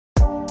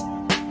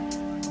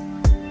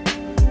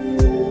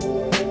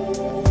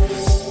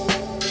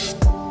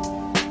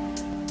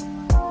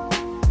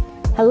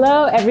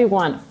Hello,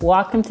 everyone.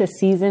 Welcome to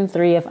Season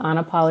 3 of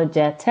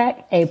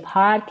Unapologetic, a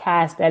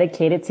podcast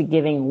dedicated to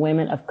giving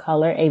women of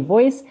color a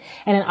voice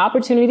and an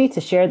opportunity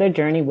to share their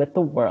journey with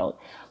the world.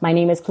 My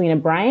name is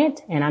Kalina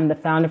Bryant, and I'm the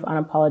founder of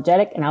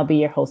Unapologetic, and I'll be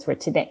your host for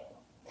today.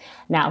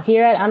 Now,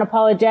 here at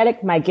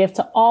Unapologetic, my gift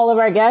to all of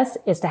our guests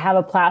is to have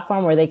a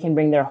platform where they can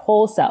bring their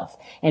whole self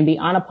and be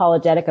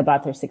unapologetic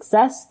about their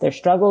success, their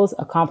struggles,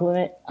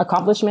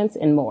 accomplishments,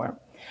 and more.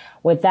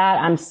 With that,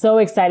 I'm so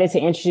excited to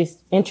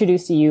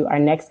introduce to you our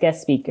next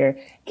guest speaker,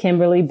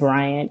 Kimberly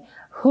Bryant,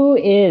 who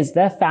is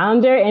the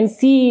founder and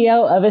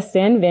CEO of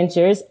Ascend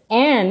Ventures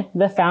and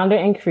the founder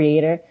and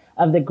creator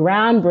of the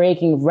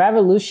groundbreaking,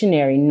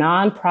 revolutionary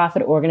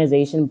nonprofit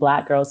organization,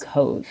 Black Girls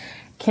Code.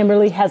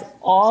 Kimberly has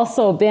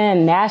also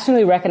been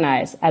nationally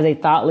recognized as a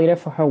thought leader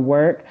for her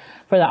work,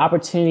 for the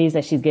opportunities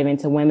that she's given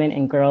to women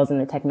and girls in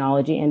the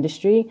technology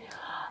industry.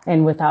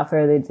 And without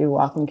further ado,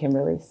 welcome,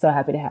 Kimberly. So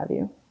happy to have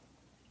you.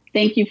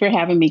 Thank you for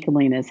having me,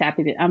 Kalina.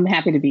 I'm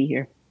happy to be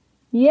here.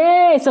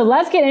 Yay. So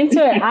let's get into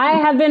it. I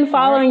have been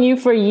following you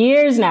for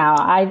years now.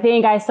 I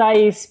think I saw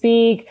you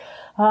speak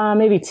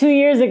maybe 2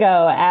 years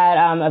ago at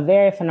a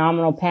very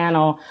phenomenal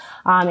panel.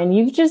 And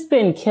you've just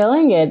been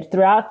killing it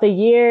throughout the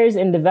years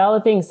in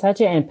developing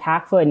such an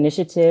impactful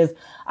initiative.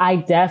 I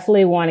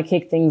definitely want to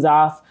kick things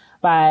off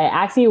by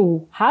asking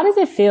you, how does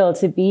it feel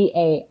to be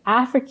an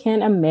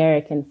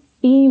African-American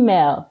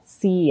female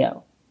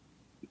CEO?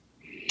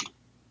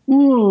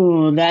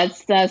 Ooh,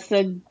 that's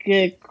a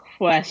good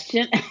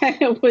question.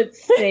 I would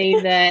say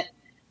that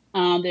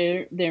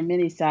there are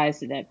many sides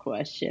to that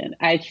question.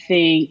 I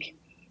think,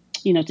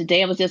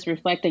 today I was just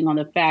reflecting on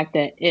the fact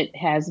that it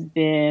has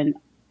been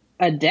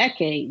a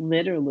decade,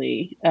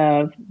 literally,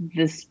 of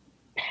this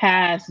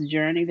past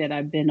journey that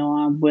I've been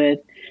on with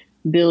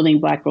building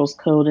Black Girls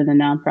Code in the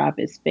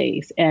nonprofit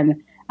space.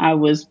 And I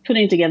was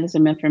putting together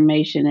some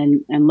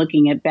information and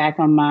looking back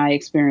on my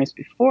experience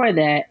before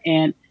that.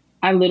 And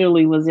I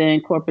literally was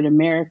in corporate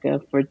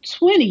America for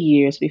 20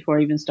 years before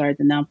I even started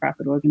the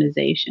nonprofit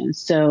organization.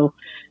 So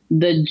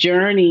the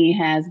journey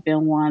has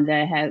been one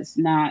that has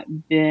not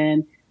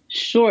been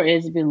short.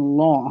 It's been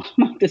long.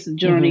 This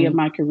journey of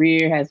my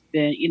career has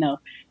been,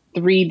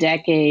 3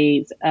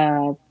 decades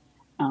of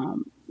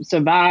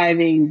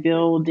surviving,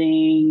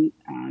 building,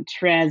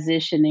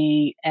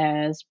 transitioning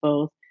as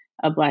both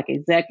a Black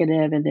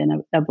executive and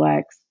then a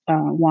Black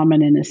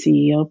woman in a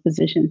CEO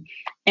position.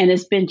 And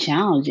it's been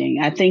challenging.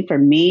 I think for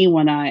me,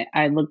 when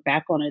I look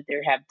back on it,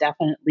 there have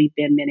definitely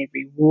been many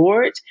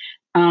rewards,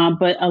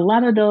 but a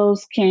lot of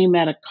those came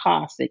at a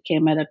cost. It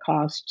came at a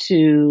cost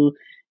to,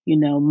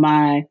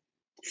 my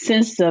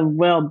sense of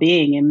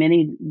well-being in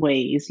many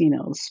ways,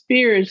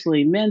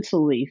 spiritually,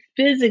 mentally,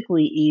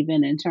 physically,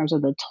 even in terms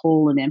of the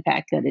toll and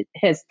impact that it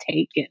has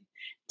taken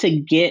to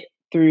get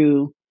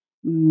through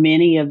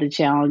many of the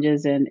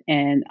challenges and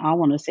I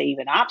want to say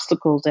even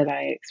obstacles that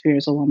I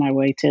experienced along my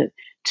way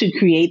to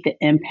create the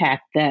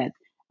impact that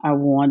I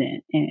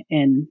wanted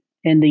in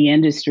the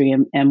industry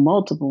and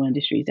multiple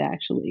industries,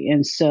 actually.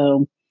 And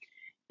so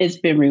it's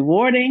been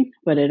rewarding,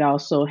 but it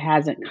also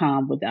hasn't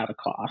come without a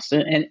cost.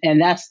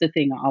 And that's the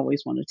thing I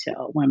always want to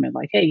tell women,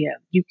 like, hey, yeah,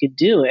 you could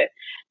do it,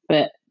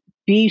 but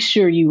be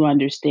sure you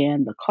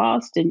understand the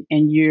cost and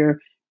you're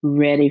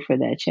ready for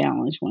that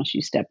challenge once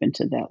you step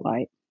into that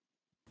light.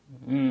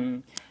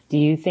 Do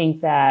you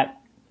think of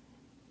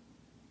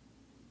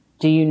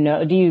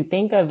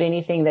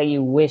anything that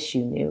you wish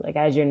you knew? Like,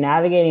 as you're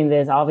navigating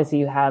this, obviously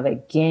you have a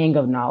gang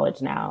of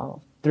knowledge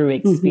now through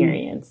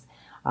experience.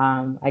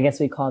 I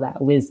guess we call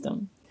that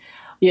wisdom.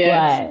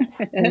 Yeah.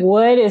 But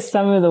what is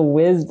some of the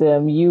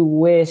wisdom you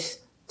wish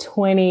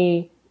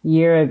 20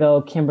 years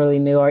ago Kimberly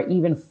knew, or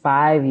even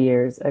 5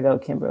 years ago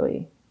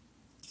Kimberly?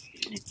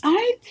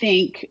 I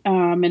think,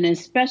 and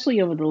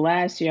especially over the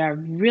last year,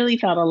 I've really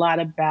thought a lot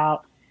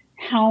about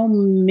how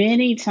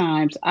many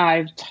times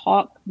I've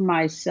talked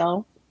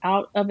myself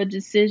out of a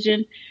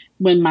decision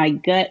when my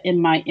gut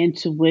and my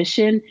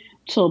intuition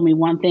told me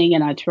one thing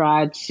and I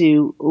tried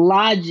to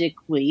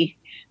logically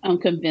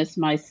convince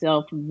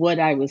myself what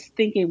I was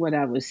thinking, what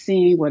I was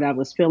seeing, what I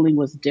was feeling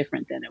was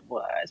different than it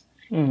was.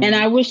 And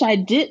I wish I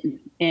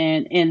didn't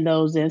in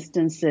those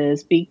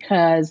instances,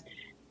 because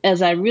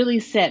as I really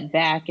sat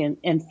back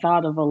and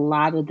thought of a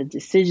lot of the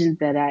decisions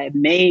that I had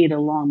made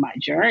along my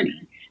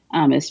journey,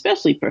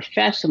 especially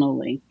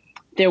professionally,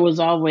 there was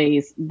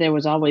always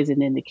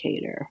an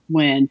indicator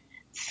when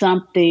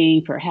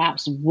something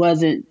perhaps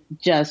wasn't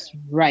just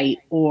right,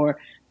 or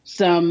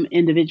some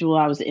individual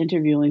I was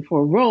interviewing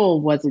for a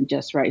role wasn't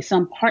just right,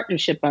 some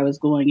partnership I was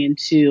going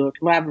into or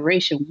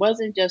collaboration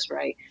wasn't just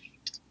right.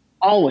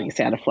 Always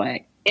had a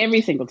flag every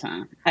single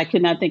time. I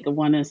could not think of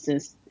one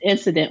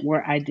incident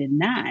where I did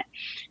not.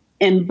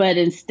 But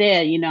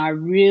instead, I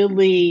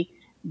really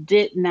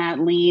did not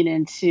lean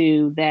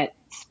into that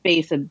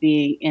space of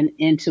being in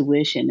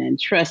intuition and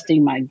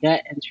trusting my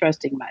gut and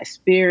trusting my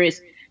spirits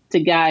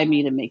to guide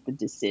me to make the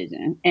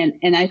decision.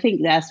 And I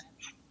think that's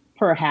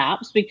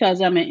perhaps because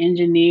I'm an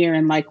engineer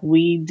and like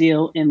we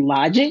deal in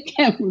logic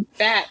and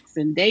facts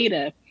and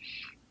data.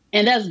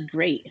 And that's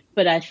great.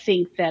 But I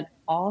think that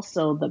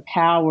also the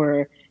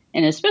power,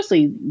 and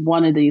especially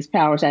one of these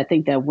powers I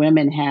think that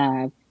women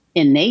have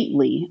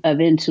innately of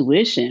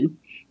intuition.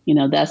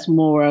 That's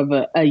more of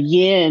a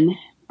yin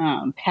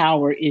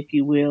power, if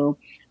you will.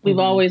 We've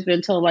Hmm. always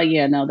been told, like,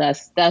 yeah, no,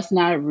 that's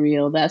not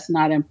real. That's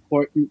not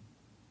important.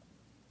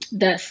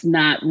 That's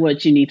not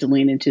what you need to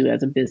lean into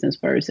as a business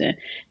person.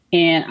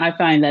 And I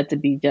find that to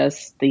be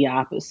just the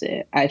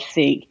opposite. I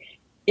think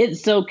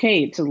it's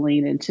okay to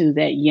lean into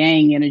that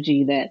yang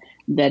energy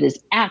that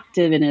is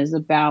active and is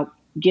about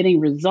getting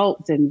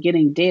results and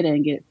getting data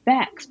and get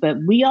facts. But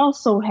we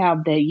also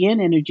have that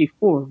yin energy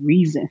for a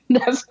reason.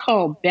 That's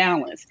called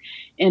balance.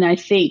 And I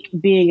think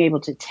being able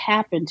to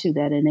tap into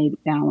that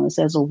innate balance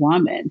as a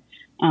woman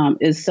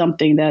is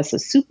something that's a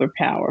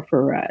superpower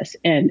for us.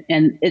 And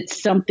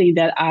it's something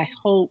that I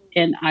hope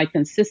and I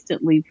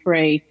consistently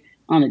pray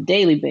on a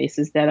daily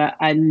basis that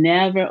I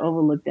never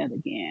overlook that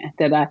again,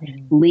 that I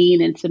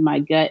lean into my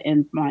gut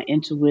and my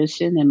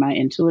intuition and my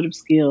intuitive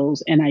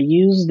skills, and I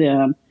use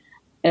them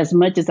as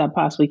much as I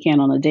possibly can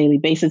on a daily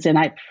basis. And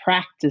I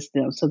practice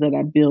them so that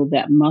I build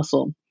that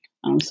muscle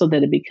so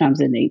that it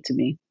becomes innate to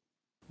me.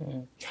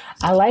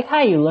 I like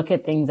how you look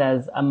at things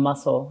as a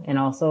muscle and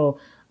also,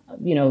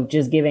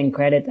 just giving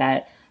credit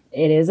that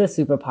it is a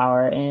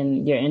superpower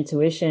and your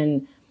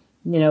intuition,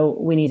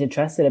 we need to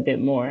trust it a bit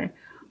more.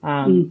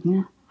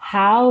 Mm-hmm.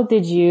 How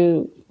did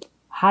you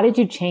how did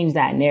you change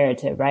that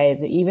narrative, right?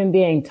 Even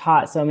being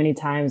taught so many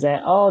times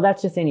that, oh,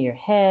 that's just in your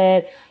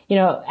head,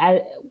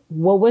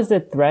 what was the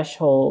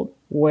threshold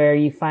where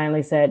you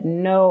finally said,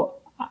 no,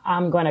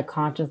 I'm going to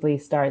consciously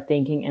start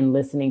thinking and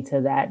listening to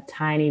that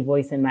tiny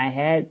voice in my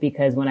head,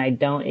 because when I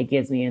don't, it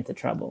gets me into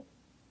trouble.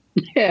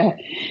 Yeah.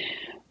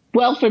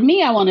 Well, for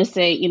me, I want to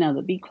say,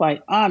 to be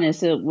quite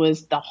honest, it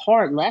was the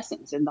hard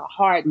lessons and the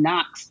hard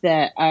knocks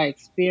that I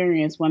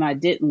experienced when I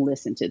didn't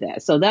listen to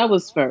that. So that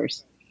was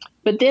first.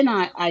 But then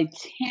I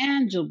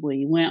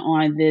tangibly went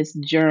on this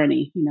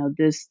journey,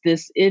 this,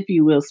 if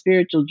you will,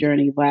 spiritual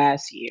journey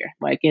last year.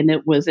 And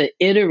it was an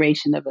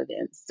iteration of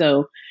events.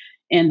 So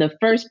in the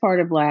first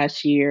part of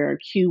last year,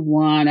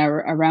 Q1,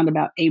 around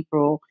about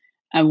April,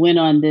 I went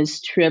on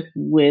this trip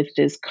with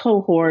this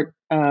cohort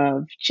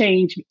of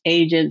change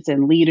agents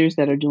and leaders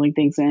that are doing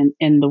things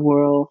in the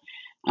world.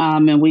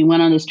 And we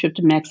went on this trip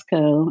to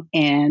Mexico,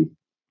 and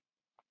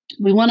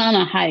we went on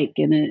a hike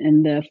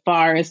in the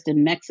forest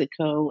in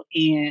Mexico.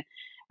 And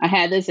I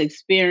had this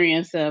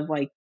experience of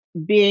like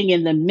being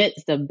in the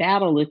midst of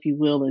battle, if you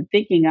will, and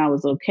thinking I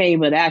was okay,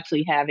 but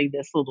actually having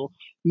this little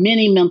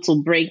mini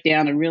mental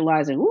breakdown and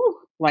realizing, ooh,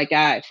 like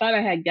I thought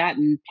I had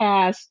gotten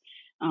past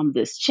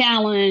this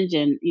challenge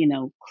and,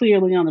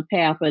 clearly on the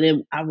path, but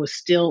I was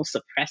still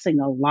suppressing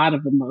a lot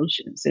of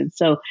emotions. And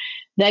so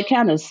that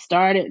kind of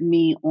started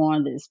me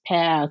on this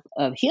path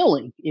of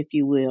healing, if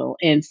you will,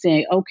 and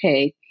saying,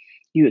 okay,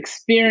 you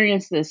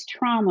experience this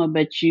trauma,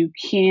 but you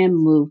can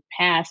move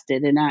past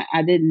it. And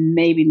I didn't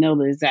maybe know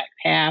the exact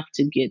path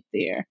to get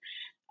there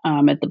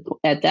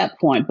at that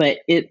point, but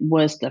it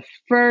was the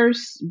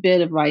first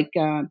bit of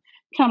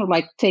kind of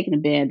like taking a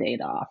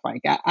band-aid off.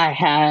 Like I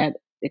had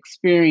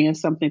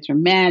experienced something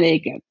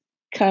traumatic. I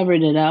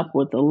covered it up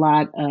with a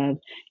lot of,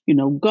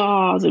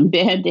 gauze and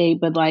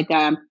band-aid, but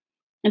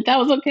and that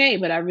was okay,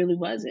 but I really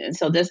wasn't.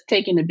 So just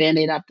taking the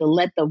band-aid off to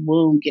let the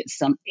wound get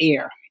some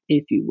air,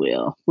 if you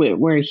will,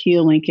 where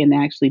healing can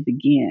actually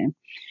begin.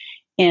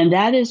 And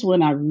that is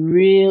when I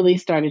really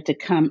started to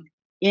come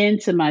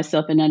into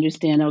myself and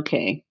understand,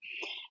 okay,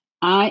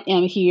 I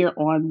am here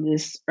on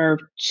this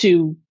earth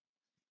to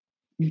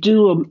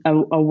do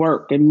a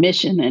work and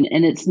mission.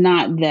 And it's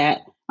not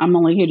that I'm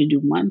only here to do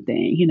one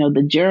thing.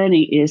 The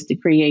journey is to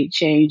create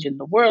change in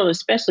the world,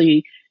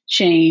 especially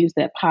change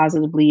that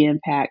positively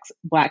impacts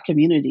Black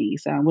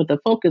communities with a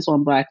focus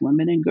on Black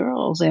women and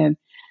girls. And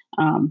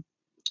um,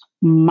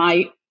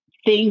 my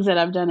things that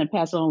I've done in the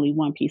past are only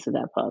one piece of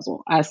that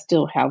puzzle. I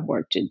still have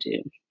work to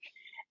do.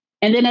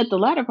 And then at the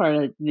latter part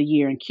of the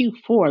year in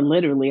Q4,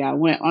 literally, I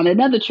went on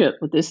another trip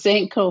with the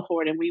same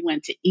cohort and we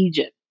went to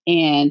Egypt.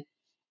 And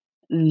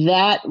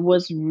that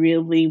was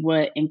really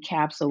what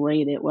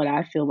encapsulated what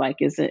I feel like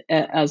is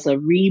as a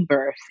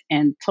rebirth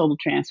and total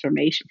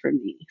transformation for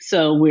me.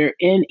 So we're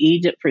in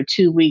Egypt for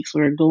 2 weeks.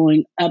 We're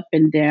going up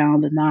and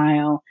down the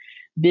Nile,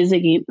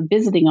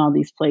 visiting all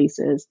these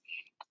places.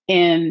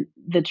 And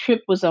the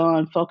trip was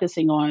on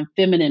focusing on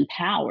feminine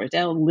powers.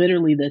 That was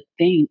literally the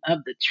theme of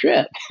the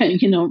trip,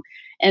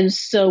 And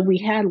so we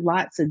had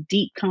lots of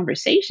deep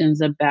conversations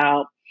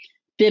about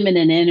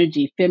feminine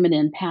energy,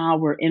 feminine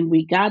power. And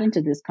we got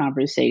into this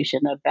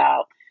conversation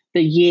about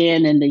the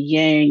yin and the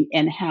yang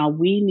and how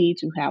we need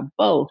to have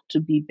both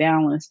to be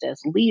balanced as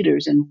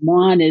leaders. And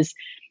one is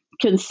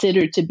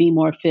considered to be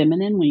more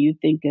feminine when you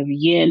think of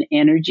yin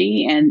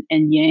energy, and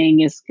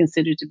yang is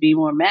considered to be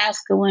more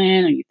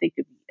masculine, or you think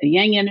of a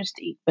yang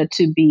energy. But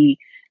to be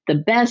the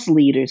best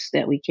leaders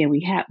that we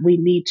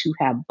need to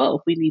have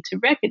both. We need to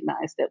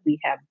recognize that we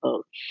have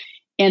both.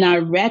 And I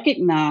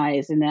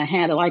recognized, and I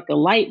had like a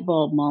light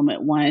bulb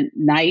moment one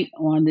night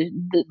on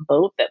the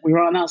boat that we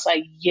were on. I was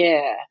like,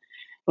 yeah,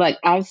 like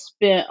I've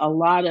spent a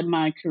lot of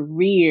my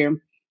career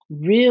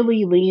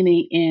really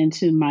leaning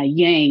into my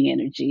yang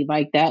energy.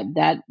 Like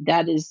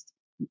that is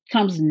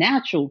comes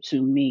natural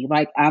to me.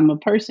 Like I'm a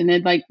person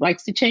that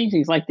likes to change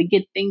things, like to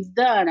get things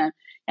done.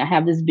 I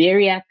have this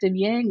very active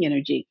yang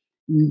energy.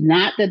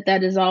 Not that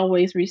that is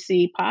always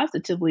received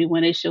positively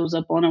when it shows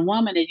up on a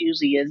woman. It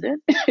usually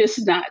isn't. It's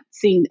not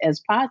seen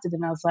as positive.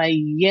 I was like,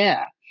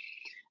 yeah.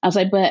 I was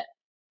like, but,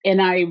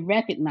 and I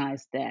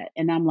recognize that.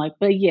 And I'm like,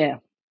 but yeah,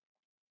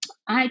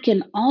 I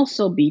can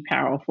also be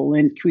powerful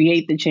and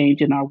create the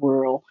change in our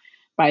world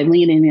by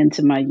leaning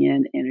into my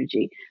yin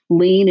energy,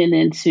 leaning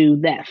into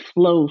that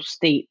flow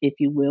state, if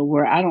you will,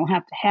 where I don't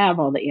have to have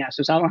all the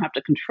answers. I don't have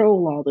to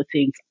control all the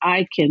things.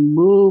 I can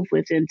move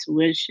with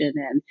intuition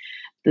and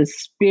the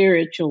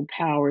spiritual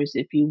powers,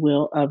 if you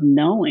will, of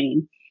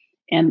knowing,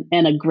 and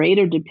a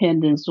greater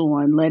dependence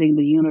on letting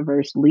the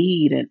universe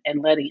lead,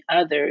 and letting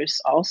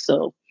others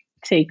also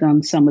take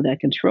on some of that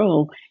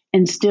control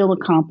and still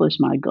accomplish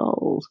my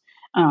goals.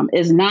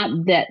 Is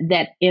not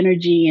that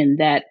energy and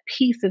that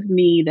piece of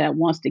me that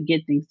wants to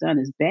get things done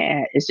is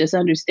bad. It's just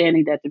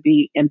understanding that to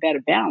be in better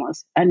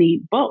balance, I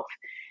need both,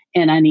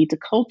 and I need to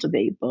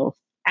cultivate both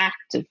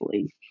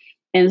actively.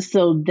 And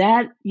so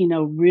that,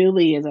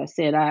 really, as I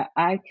said,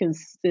 I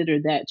consider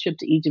that trip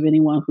to Egypt.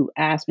 Anyone who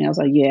asked me, I was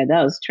like, yeah,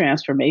 that was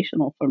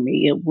transformational for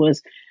me. It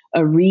was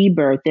a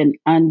rebirth and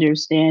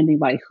understanding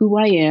like who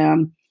I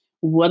am,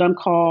 what I'm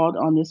called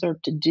on this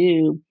earth to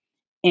do,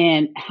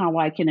 and how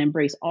I can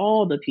embrace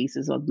all the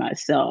pieces of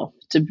myself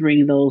to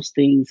bring those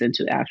things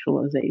into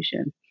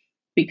actualization.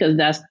 Because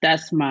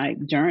that's my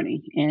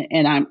journey,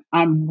 and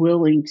I'm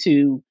willing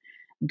to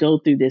go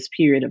through this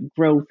period of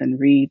growth and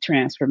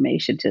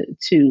retransformation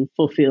to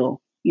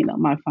fulfill,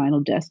 my final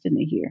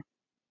destiny here.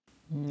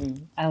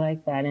 I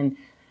like that. And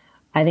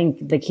I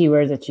think the key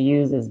words that you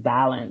use is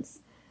balance,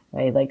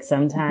 right? Like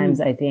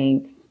sometimes I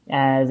think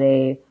as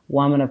a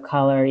woman of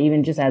color,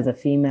 even just as a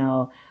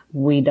female,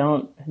 we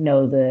don't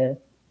know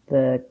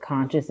the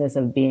consciousness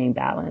of being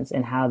balanced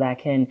and how that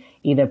can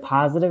either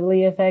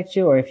positively affect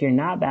you, or if you're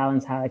not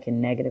balanced, how it can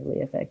negatively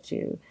affect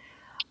you.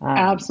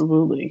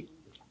 Absolutely.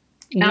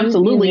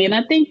 Absolutely. And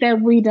I think that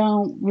we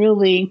don't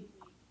really,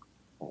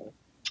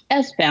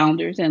 as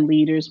founders and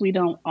leaders, we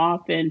don't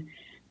often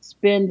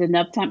spend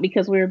enough time,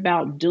 because we're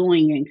about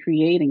doing and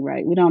creating,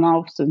 right? We don't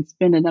often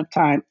spend enough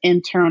time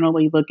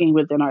internally looking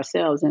within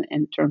ourselves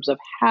in terms of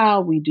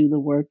how we do the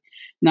work,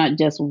 not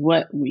just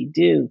what we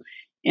do.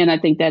 And I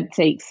think that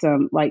takes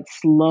some like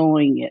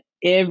slowing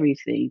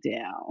everything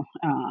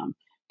down,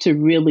 to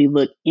really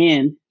look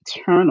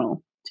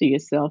internal to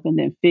yourself and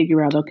then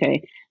figure out,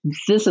 okay,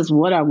 this is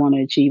what I want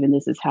to achieve and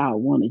this is how I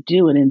want to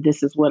do it. And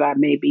this is what I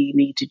maybe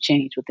need to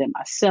change within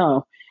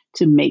myself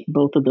to make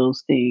both of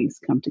those things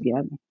come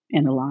together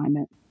in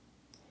alignment.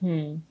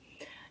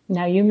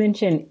 Now you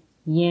mentioned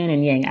yin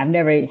and yang. I've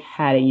never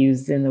had it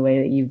used in the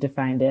way that you've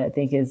defined it. I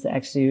think it's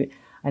actually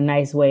a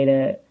nice way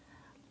to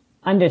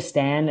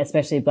understand,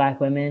 especially Black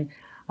women.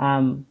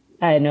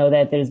 I know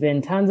that there's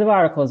been tons of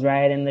articles,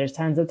 right? And there's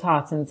tons of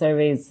talks and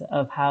surveys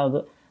of how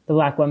the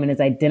Black woman is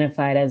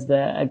identified as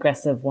the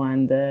aggressive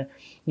one, the,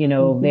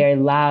 very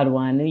loud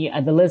one.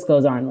 The list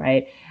goes on,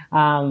 right?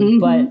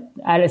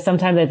 But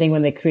sometimes I think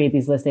when they create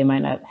these lists, they might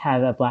not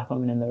have a Black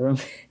woman in the room.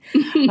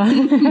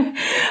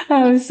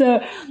 So,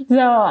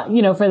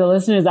 for the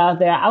listeners out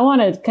there, I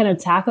want to kind of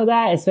tackle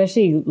that,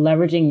 especially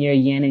leveraging your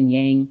yin and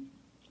yang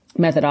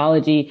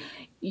methodology.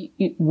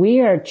 We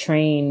are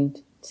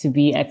trained to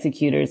be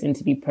executors and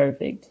to be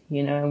perfect,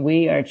 and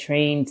we are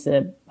trained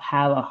to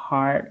have a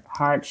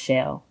hard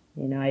shell.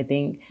 I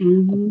think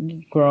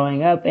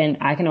growing up, and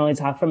I can only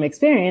talk from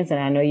experience, and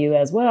I know you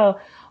as well,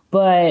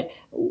 but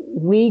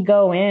we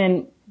go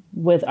in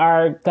with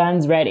our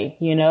guns ready.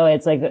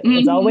 It's like,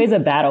 it's always a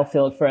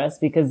battlefield for us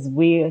because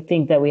we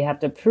think that we have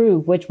to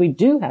prove, which we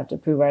do have to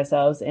prove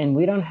ourselves, and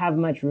we don't have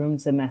much room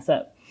to mess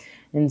up.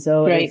 And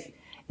so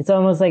it's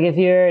almost like if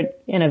you're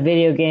in a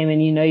video game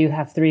and you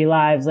have 3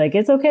 lives, like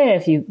it's okay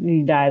if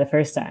you die the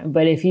first time.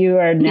 But if you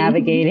are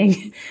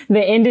navigating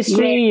the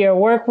industry, your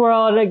work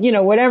world,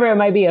 whatever it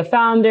might be, a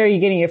founder, you're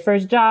getting your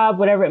first job,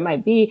 whatever it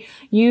might be,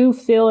 you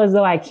feel as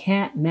though I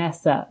can't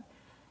mess up.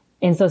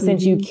 And so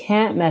since you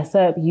can't mess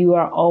up, you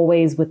are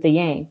always with the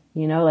yang,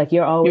 like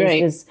you're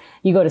always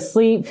you go to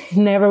sleep,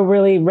 never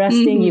really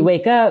resting, you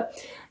wake up,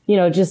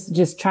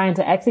 just trying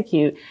to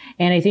execute.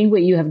 And I think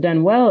what you have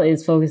done well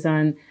is focus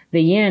on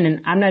the yin.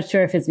 And I'm not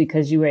sure if it's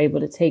because you were able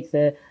to take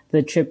the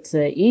trip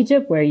to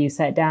Egypt where you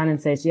sat down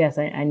and said, yes,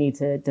 I need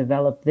to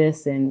develop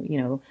this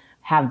and,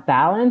 have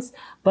balance.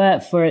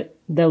 But for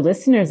the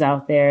listeners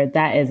out there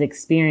that is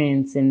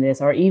experiencing this,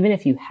 or even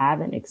if you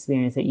haven't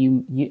experienced it,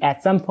 you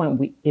at some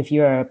point, if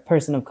you're a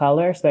person of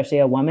color, especially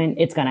a woman,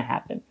 it's going to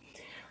happen.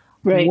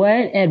 Right.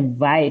 What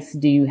advice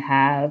do you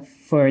have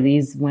for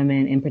these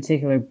women, in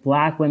particular,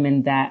 Black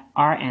women that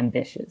are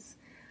ambitious?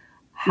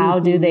 How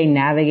do they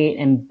navigate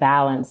and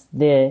balance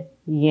the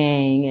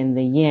yang and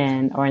the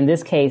yin, or in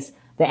this case,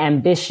 the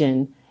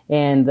ambition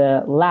and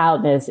the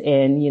loudness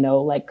and,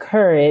 like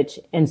courage,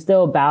 and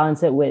still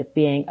balance it with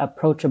being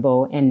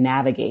approachable and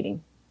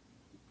navigating?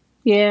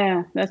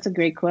 Yeah, that's a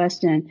great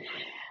question.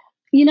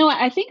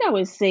 I think I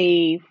would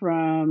say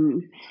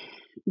from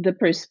the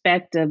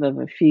perspective of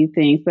a few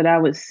things, but I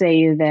would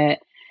say that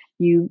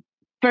you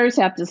first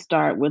have to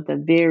start with a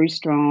very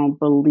strong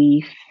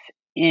belief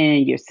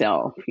in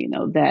yourself,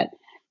 that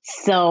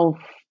self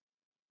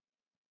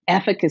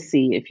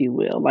efficacy, if you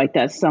will. Like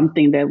that's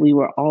something that we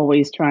were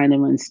always trying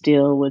to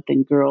instill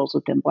within girls,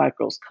 within Black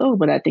Girls Code,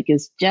 but I think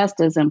it's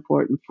just as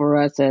important for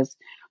us as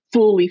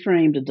fully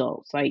framed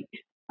adults. Like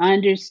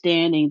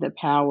understanding the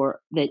power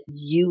that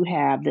you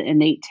have, the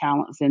innate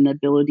talents and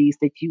abilities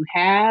that you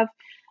have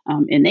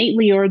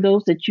innately, or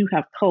those that you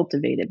have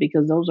cultivated,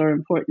 because those are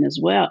important as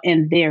well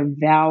and they're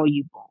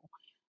valuable.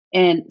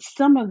 And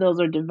some of those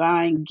are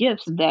divine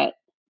gifts that,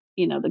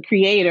 the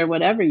creator,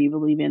 whatever you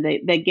believe in,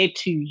 they give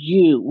to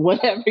you,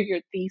 whatever your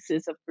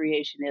thesis of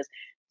creation is.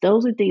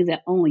 Those are things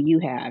that only you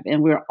have.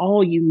 And we're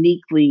all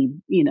uniquely,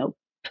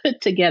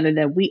 put together,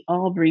 that we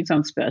all bring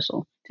something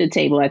special to the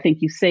table. I think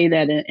you say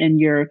that in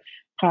your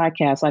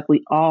podcast, like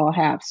we all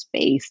have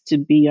space to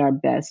be our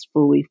best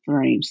fully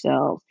framed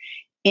selves.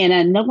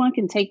 And no one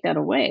can take that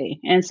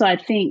away. And so I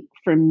think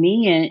for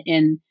me,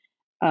 in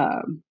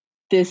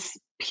this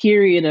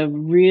period of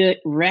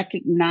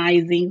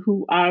recognizing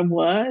who I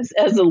was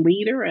as a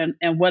leader,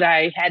 and what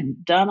I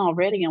had done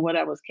already and what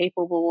I was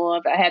capable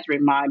of, I had to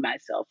remind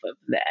myself of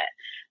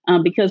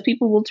that, because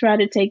people will try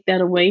to take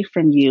that away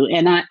from you.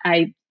 And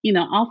I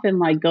often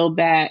like go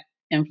back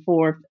and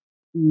forth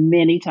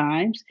many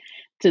times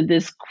to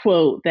this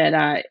quote that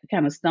I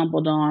kind of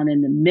stumbled on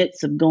in the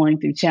midst of going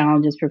through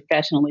challenges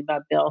professionally by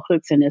Bell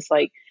Hooks. And it's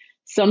like,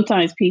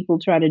 sometimes people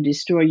try to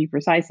destroy you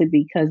precisely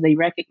because they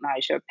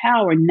recognize your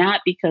power, not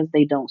because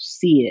they don't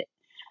see it,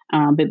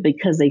 but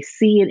because they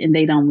see it and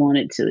they don't want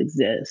it to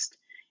exist.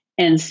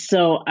 And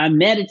so I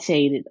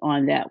meditated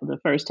on that the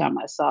first time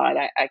I saw it.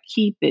 I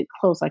keep it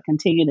close. I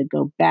continue to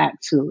go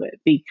back to it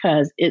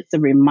because it's a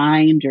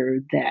reminder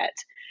that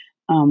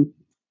um,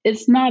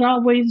 it's not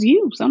always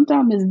you.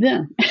 Sometimes it's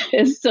them.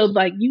 And so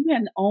like you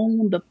can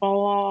own the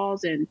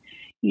flaws and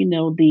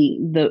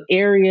the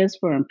areas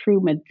for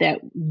improvement that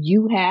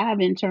you have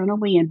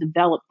internally and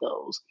develop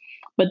those.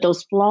 But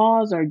those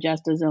flaws are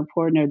just as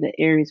important, are the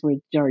areas which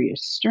are your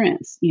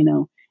strengths,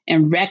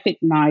 and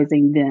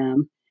recognizing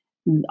them.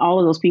 All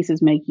of those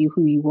pieces make you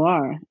who you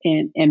are.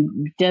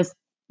 And just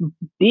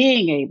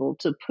being able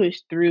to push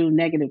through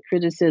negative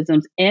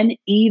criticisms and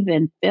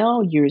even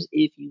failures,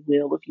 if you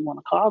will, if you want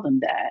to call them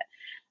that,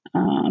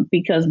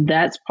 because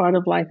that's part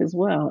of life as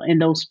well.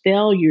 And those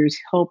failures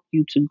help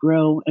you to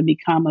grow and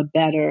become a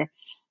better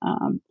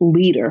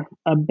leader,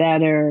 a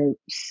better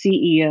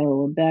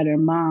CEO, a better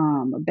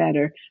mom, a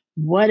better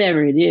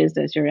whatever it is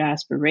that's your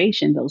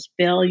aspiration. Those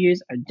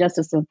failures are just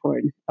as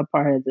important a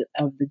part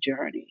of the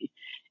journey.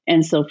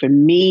 And so for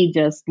me,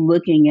 just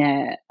looking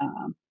at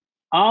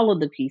all of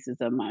the pieces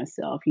of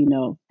myself,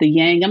 the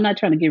yang, I'm not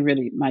trying to get rid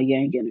of my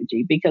yang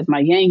energy, because my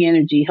yang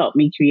energy helped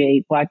me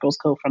create Black Girls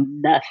Code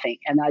from nothing.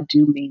 And I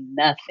do mean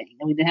nothing.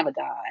 And we didn't have a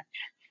dime.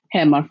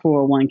 Had my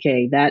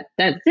 401k.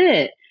 That's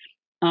it.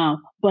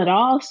 But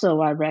also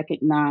I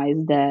recognize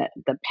that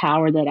the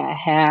power that I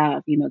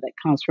have, that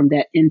comes from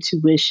that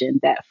intuition,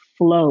 that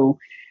flow,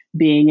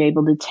 being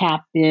able to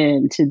tap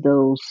into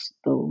those,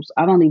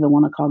 I don't even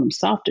want to call them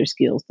softer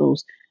skills,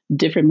 those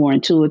different, more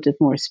intuitive,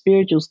 more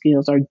spiritual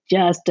skills are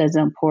just as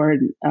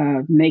important,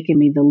 making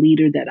me the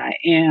leader that I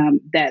am,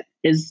 that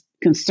is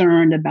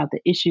concerned about the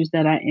issues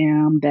that I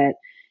am, that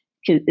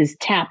is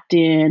tapped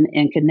in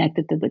and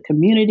connected to the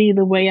community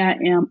the way I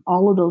am.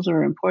 All of those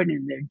are important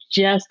and they're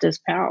just as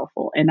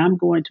powerful. And I'm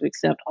going to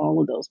accept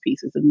all of those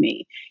pieces of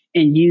me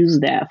and use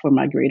that for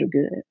my greater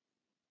good.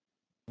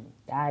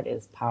 That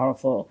is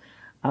powerful.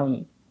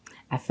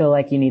 I feel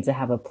like you need to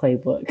have a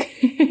playbook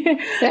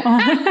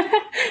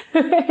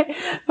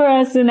for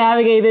us to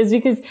navigate this,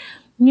 because,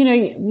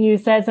 you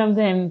said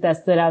something that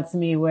stood out to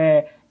me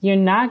where you're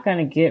not going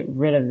to get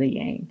rid of the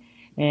yang.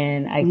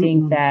 And I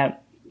think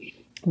that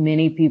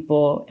many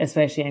people,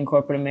 especially in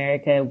corporate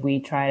America, we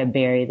try to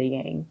bury the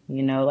yang.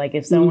 Like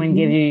if someone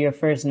gives you your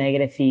first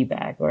negative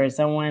feedback, or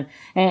someone,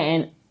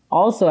 and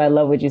also I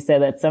love what you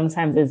said, that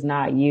sometimes it's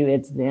not you,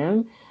 it's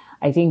them.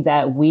 I think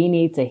that we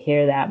need to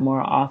hear that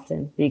more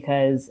often,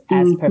 because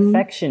as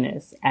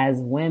perfectionists, as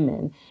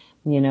women,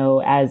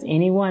 as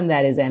anyone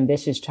that is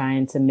ambitious,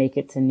 trying to make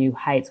it to new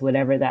heights,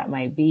 whatever that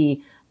might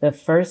be, the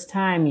first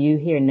time you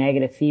hear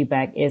negative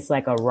feedback, it's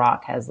like a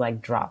rock has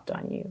like dropped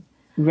on you.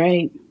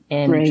 Right.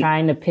 And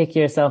trying to pick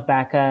yourself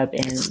back up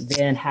and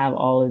then have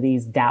all of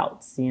these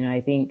doubts.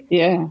 I think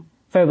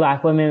for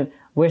Black women,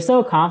 we're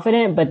so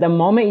confident, but the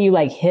moment you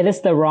like hit us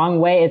the wrong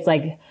way, it's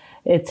like,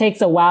 it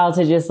takes a while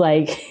to just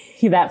like,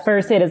 that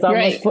first hit is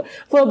almost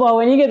football.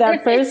 When you get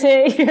that first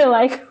hit, you're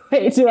like,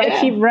 wait, do I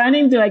keep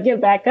running? Do I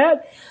get back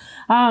up?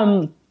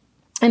 And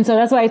so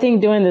that's why I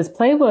think doing this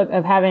playbook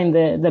of having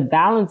the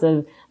balance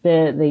of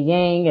the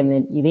yang and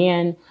the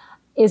yin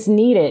is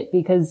needed,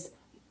 because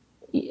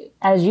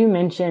as you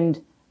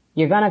mentioned,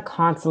 you're going to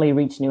constantly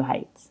reach new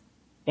heights.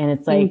 And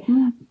it's like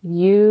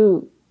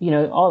you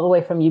all the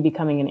way from you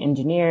becoming an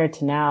engineer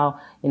to now,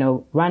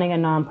 running a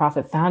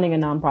nonprofit, founding a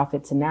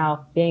nonprofit to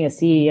now being a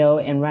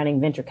CEO and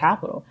running venture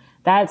capital.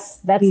 That's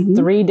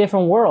three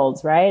different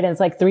worlds, right? And it's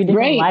like three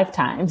different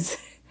lifetimes.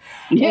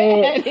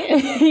 Yeah.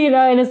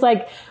 And it's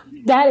like,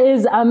 that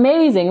is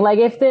amazing. Like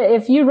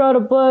if you wrote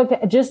a book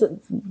just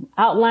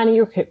outlining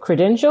your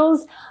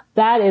credentials,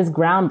 that is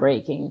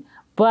groundbreaking.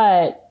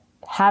 But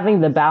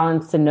having the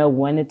balance to know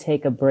when to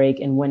take a break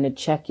and when to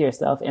check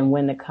yourself and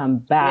when to come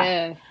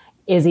back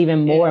is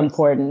even more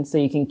important, so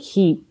you can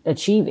keep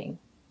achieving.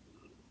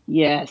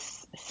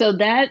 Yes. So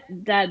that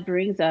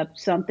brings up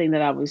something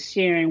that I was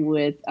sharing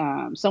with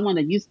someone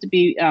that used to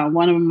be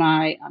one of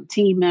my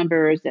team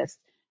members that's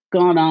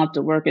gone off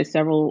to work at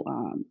several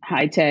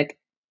high-tech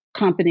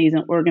companies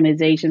and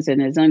organizations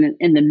and is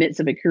in the midst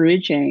of a career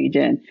change.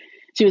 And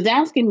she was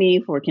asking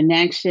me for a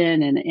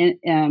connection and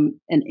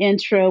an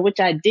intro,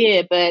 which I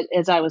did. But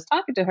as I was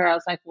talking to her, I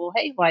was like, well,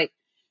 hey, like,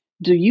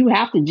 do you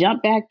have to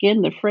jump back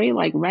in the fray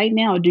like right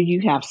now? Or do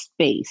you have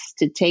space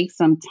to take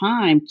some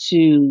time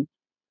to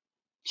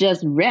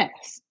just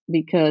rest?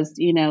 Because,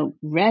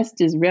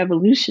 rest is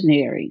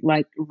revolutionary.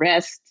 Like,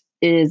 rest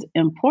is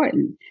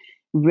important.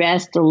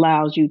 Rest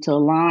allows you to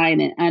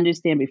align and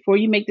understand before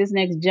you make this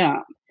next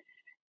jump,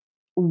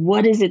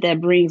 what is it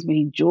that brings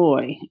me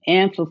joy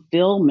and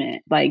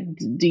fulfillment? Like,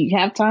 do you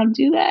have time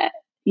to do that?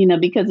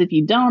 Because if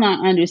you don't,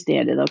 I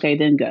understand it. Okay,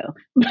 then go.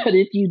 But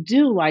if you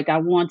do, like, I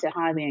want to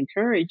highly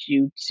encourage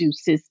you to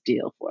sit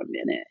still for a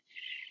minute.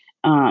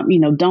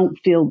 Don't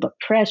feel the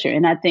pressure.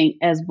 And I think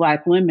as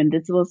Black women,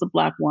 this was a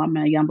Black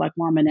woman, a young Black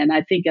woman. And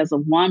I think as a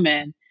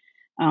woman,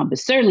 but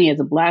certainly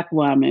as a Black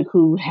woman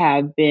who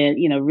have been,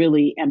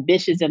 really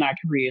ambitious in our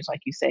careers,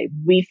 like you say,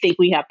 we think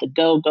we have to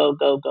go, go,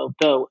 go, go,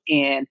 go.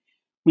 And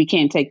we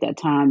can't take that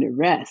time to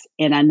rest.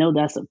 And I know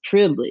that's a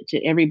privilege.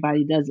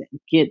 Everybody doesn't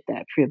get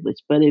that privilege.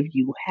 But if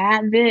you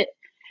have it,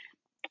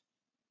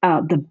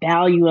 the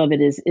value of it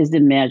is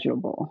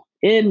immeasurable.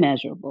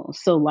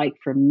 So like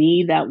for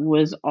me, that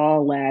was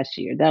all last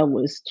year. That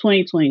was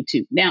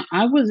 2022. Now,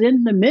 I was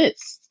in the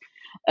midst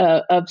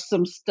of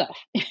some stuff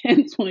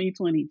in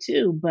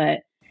 2022, but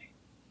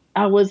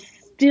I was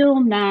still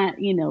not,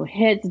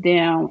 heads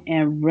down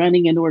and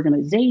running an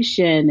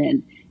organization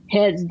and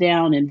heads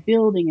down and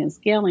building and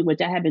scaling, which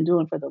I have been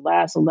doing for the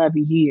last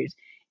 11 years.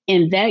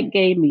 And that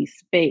gave me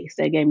space.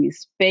 That gave me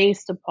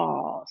space to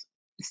pause,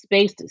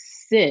 space to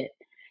sit,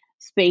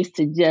 space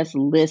to just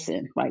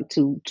listen, like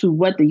to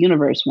what the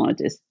universe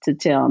wanted to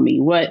tell me,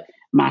 what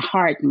my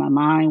heart and my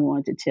mind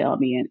wanted to tell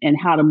me, and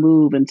how to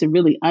move, and to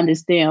really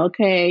understand,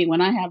 okay, when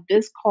I have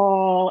this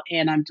call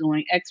and I'm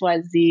doing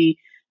XYZ,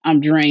 I'm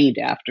drained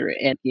after it.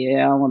 And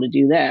yeah, I want to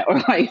do that.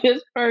 Or like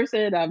this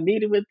person, I'm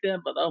meeting with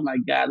them, but oh my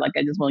God, like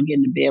I just want to get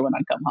into bed when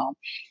I come home.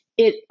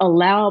 It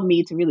allowed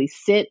me to really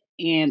sit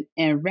and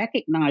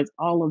recognize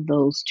all of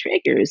those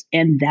triggers.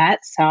 And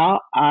that's how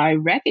I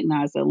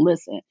recognize that,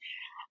 listen,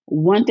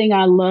 one thing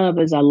I love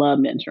is I love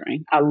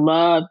mentoring. I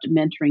loved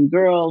mentoring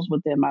girls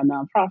within my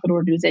nonprofit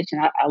organization.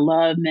 I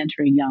love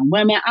mentoring young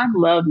women. I've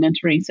loved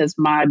mentoring since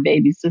my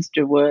baby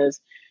sister was,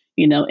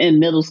 in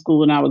middle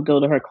school, and I would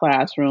go to her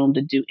classroom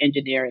to do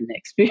engineering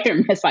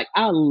experiments. Like,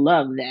 I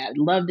love that.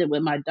 Loved it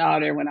with my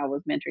daughter when I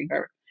was mentoring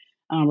her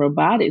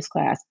robotics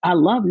class. I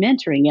love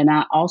mentoring, and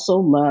I also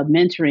love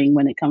mentoring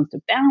when it comes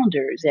to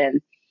founders.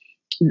 And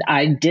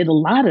I did a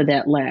lot of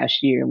that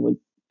last year with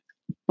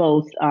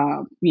both,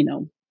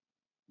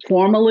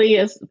 formally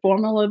as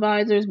formal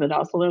advisors, but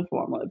also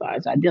informal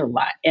advisors. I did a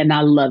lot, and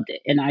I loved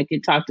it. And I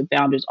could talk to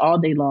founders all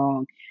day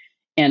long,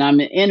 and I'm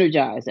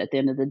energized at the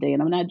end of the day,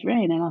 and I'm not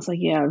drained. And I was like,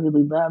 yeah, I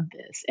really love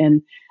this.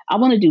 And I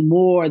want to do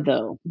more,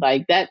 though.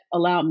 Like, that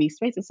allowed me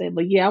space to say,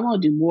 but yeah, I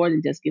want to do more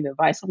than just give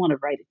advice. I want to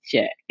write a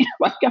check.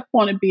 Like, I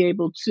want to be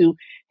able to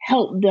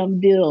help them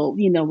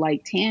build,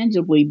 like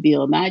tangibly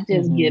build, not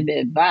just give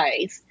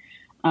advice.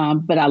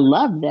 But I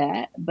love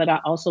that. But I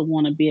also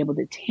want to be able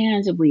to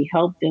tangibly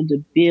help them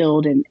to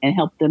build and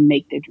help them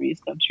make their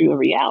dreams come true a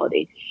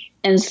reality.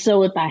 And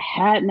so if I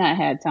had not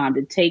had time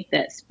to take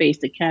that space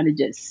to kind of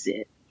just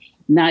sit,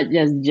 not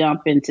just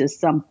jump into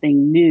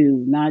something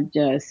new, not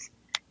just,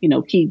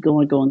 keep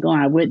going,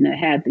 I wouldn't have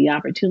had the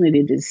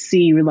opportunity to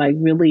see like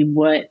really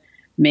what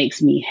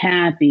makes me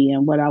happy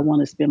and what I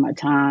want to spend my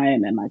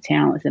time and my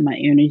talents and my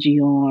energy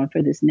on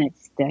for this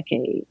next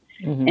decade.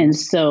 And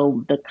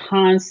so the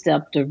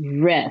concept of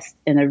rest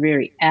in a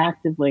very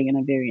active way, in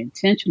a very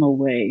intentional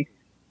way,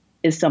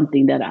 is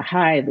something that I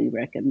highly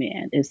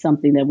recommend. It's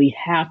something that we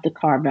have to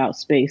carve out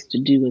space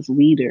to do as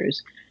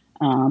leaders.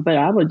 But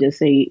I would just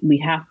say we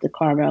have to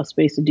carve out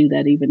space to do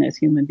that even as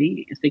human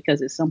beings,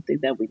 because it's something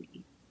that we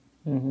need.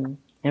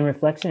 And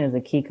reflection is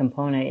a key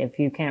component. If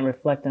you can't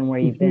reflect on where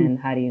you've been,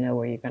 how do you know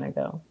where you're going to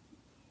go?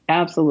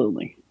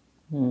 Absolutely.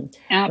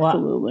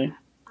 Absolutely. Well,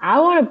 I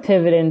want to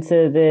pivot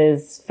into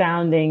this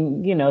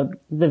founding,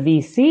 the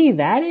VC.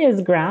 That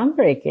is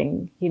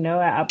groundbreaking.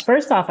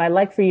 First off, I'd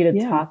like for you to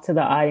talk to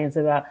the audience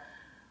about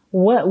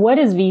what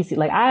is VC?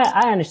 Like,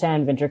 I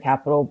understand venture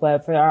capital,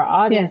 but for our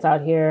audience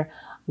out here,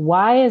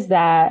 why is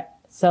that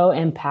so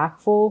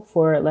impactful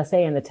for, let's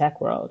say, in the tech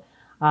world?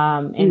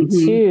 And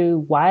Hmm.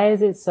 two, why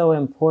is it so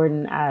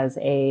important as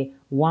a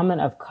woman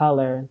of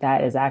color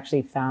that is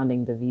actually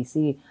founding the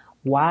VC?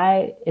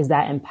 Why is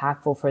that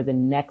impactful for the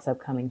next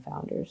upcoming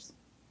founders?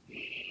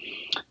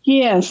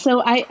 Yeah,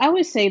 so I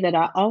would say that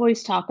I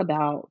always talk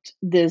about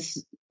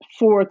this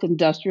fourth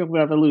industrial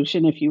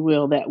revolution, if you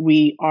will, that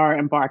we are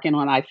embarking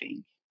on, I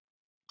think.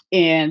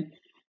 And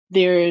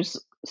there's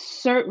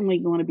certainly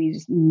going to be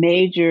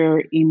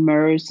major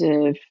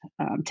immersive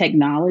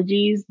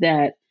technologies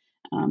that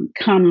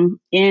come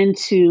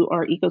into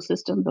our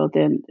ecosystem, both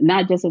in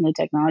not just in the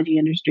technology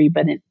industry,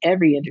 but in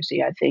every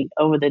industry, I think,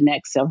 over the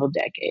next several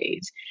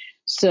decades.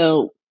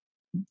 So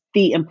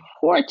the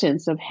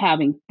importance of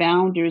having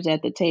founders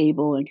at the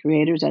table and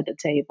creators at the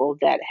table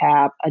that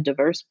have a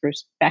diverse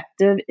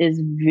perspective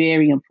is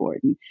very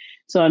important.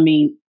 So, I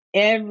mean,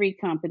 every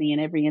company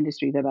and every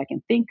industry that I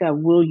can think of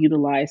will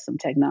utilize some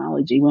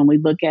technology. When we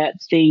look at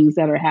things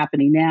that are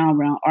happening now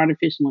around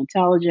artificial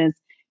intelligence,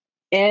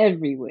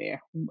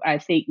 everywhere. I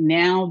think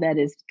now that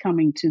is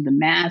coming to the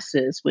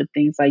masses with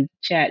things like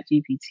Chat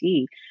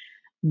GPT,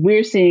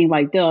 we're seeing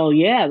like, oh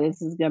yeah,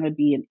 this is going to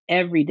be an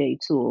everyday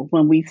tool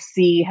when we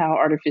see how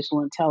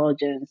artificial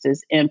intelligence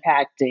is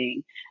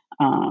impacting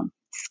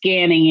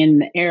scanning in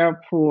the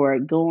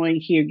airport, going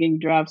here, getting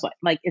drops,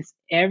 like it's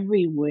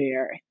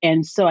everywhere.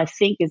 And so I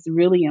think it's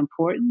really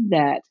important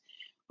that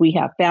we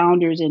have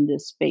founders in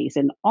this space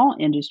in all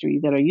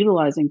industries that are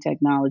utilizing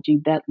technology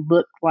that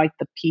look like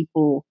the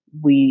people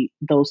we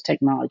those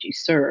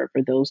technologies serve,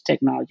 or those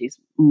technologies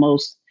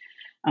most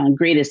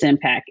greatest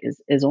impact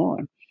is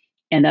on,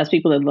 and that's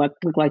people that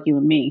look like you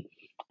and me.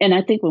 And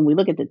I think when we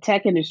look at the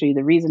tech industry,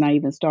 the reason I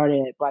even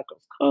started at Black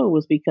Girls Code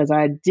was because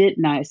I did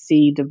not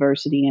see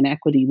diversity and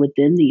equity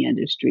within the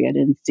industry. I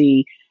didn't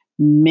see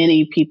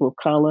many people of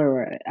color,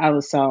 or I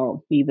saw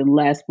even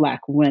less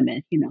Black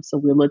women. So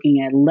we're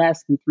looking at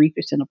less than 3%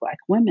 of Black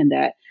women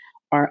that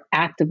are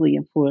actively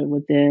employed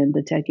within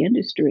the tech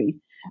industry.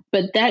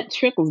 But that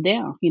trickles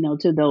down,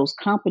 to those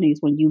companies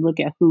when you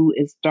look at who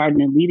is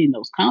starting and leading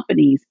those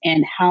companies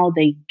and how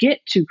they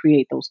get to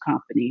create those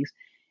companies.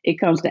 It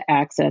comes to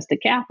access to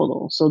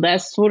capital. So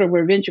that's sort of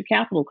where venture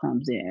capital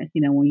comes in.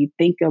 When you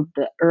think of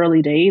the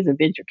early days of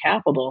venture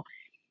capital,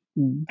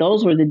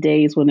 those were the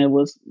days when it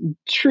was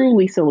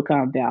truly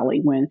Silicon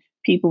Valley, when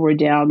people were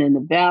down in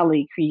the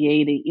valley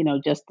creating,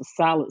 just the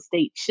solid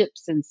state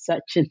chips and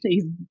such, and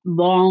these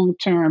long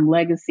term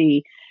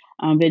legacy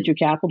venture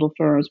capital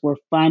firms were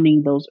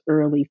funding those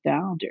early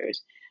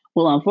founders.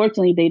 Well,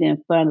 unfortunately, they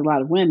didn't fund a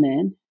lot of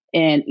women.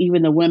 And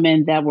even the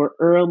women that were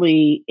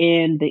early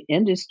in the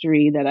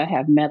industry that I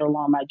have met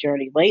along my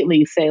journey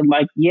lately say,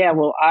 like, yeah,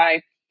 well,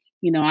 I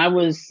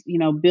was,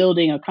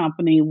 building a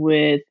company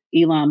with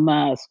Elon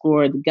Musk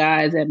or the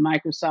guys at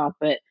Microsoft,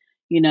 but,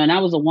 and I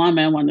was a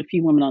woman, one of the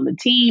few women on the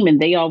team, and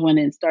they all went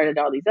and started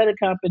all these other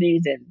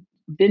companies and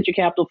venture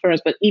capital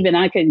firms. But even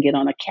I couldn't get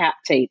on a cap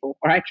table,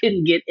 or I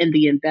couldn't get in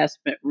the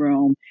investment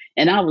room,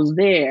 and I was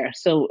there.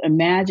 So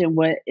imagine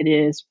what it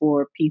is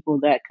for people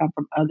that come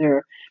from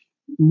other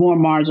more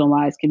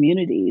marginalized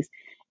communities.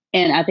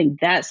 And I think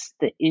that's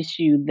the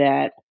issue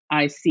that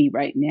I see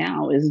right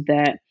now, is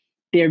that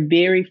there are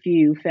very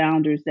few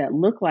founders that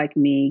look like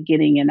me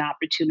getting an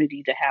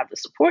opportunity to have the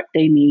support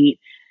they need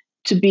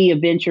to be a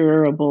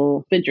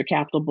venture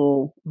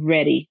capital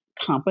ready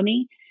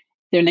company.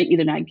 They're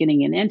either not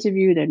getting an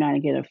interview, they're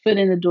not getting a foot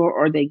in the door,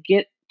 or they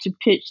get to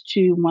pitch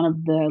to one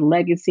of the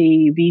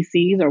legacy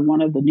VCs or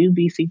one of the new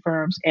VC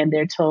firms, and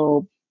they're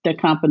told the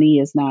company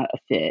is not a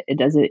fit. It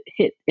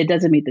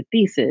doesn't meet the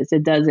thesis.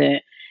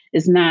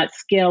 It's not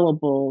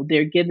scalable.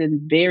 They're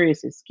given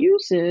various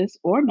excuses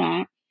or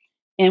not,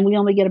 and we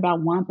only get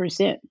about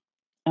 1%.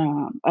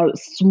 A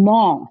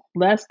small,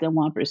 less than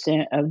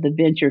 1% of the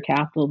venture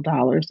capital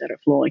dollars that are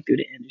flowing through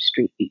the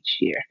industry each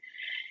year.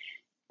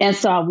 And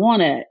so I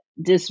want to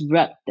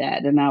disrupt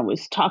that. And I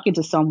was talking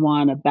to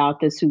someone about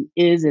this who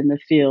is in the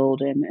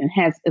field and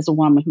has is a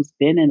woman who's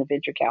been in the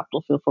venture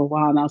capital field for a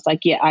while. And I was like,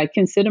 yeah, I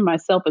consider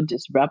myself a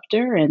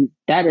disruptor. And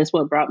that is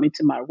what brought me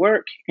to my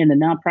work in the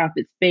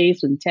nonprofit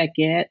space and tech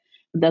ed.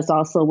 But that's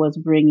also what's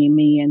bringing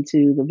me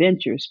into the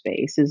venture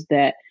space, is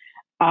that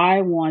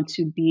I want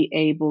to be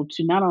able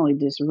to not only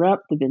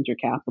disrupt the venture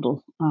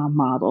capital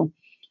model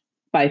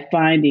by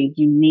finding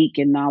unique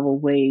and novel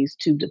ways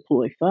to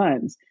deploy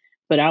funds.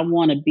 But I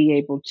want to be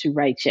able to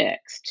write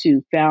checks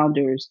to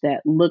founders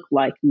that look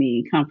like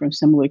me, come from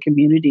similar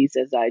communities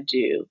as I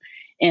do,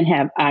 and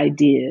have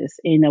ideas.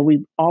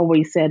 We've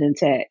always said in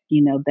tech,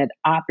 that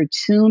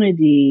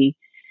opportunity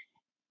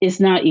is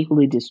not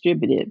equally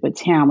distributed, but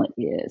talent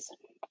is.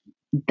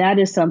 That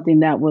is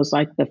something that was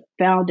like the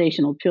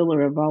foundational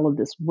pillar of all of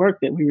this work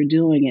that we were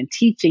doing and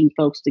teaching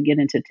folks to get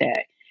into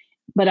tech.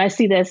 But I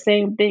see that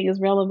same thing is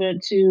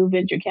relevant to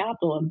venture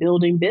capital and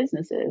building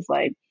businesses.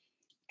 Like,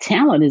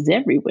 talent is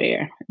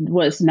everywhere.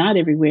 What's not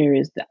everywhere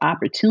is the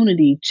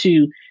opportunity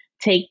to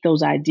take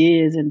those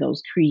ideas and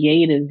those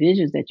creative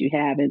visions that you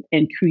have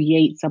and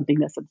create something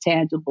that's a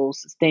tangible,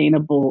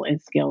 sustainable, and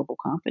scalable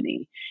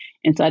company.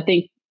 And so I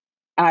think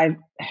I've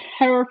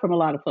heard from a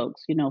lot of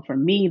folks, for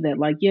me that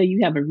like, yeah,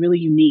 you have a really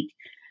unique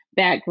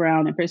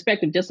background and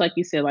perspective, just like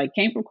you said, like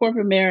came from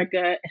corporate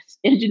America, as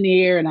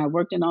engineer, and I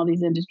worked in all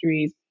these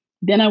industries.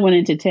 Then I went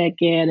into tech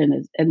ed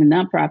and the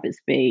nonprofit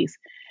space.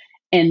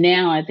 And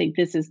now I think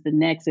this is the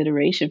next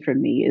iteration for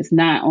me is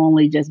not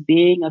only just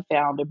being a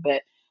founder,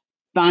 but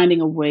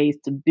finding a ways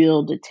to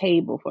build a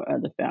table for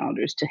other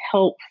founders, to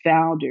help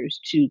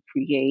founders to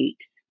create,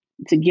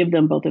 to give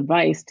them both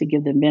advice, to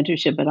give them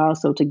mentorship, but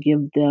also to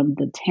give them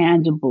the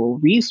tangible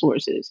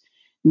resources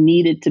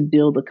needed to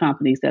build the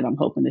companies that I'm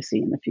hoping to see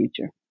in the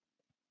future.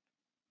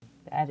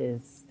 That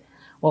is,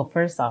 well,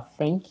 first off,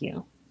 thank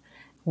you.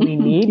 We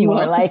need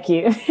more like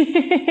you.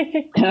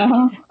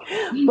 Uh-huh.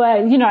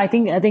 But, I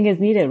think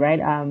it's needed, right?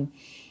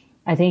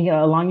 I think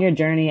along your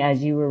journey,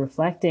 as you were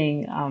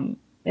reflecting,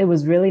 it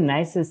was really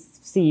nice to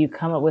see you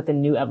come up with a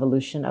new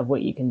evolution of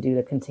what you can do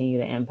to continue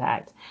to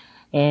impact.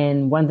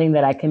 And one thing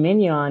that I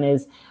commend you on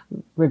is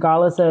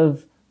regardless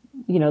of,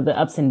 the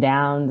ups and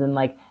downs and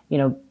like,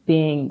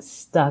 being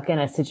stuck in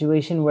a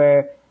situation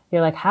where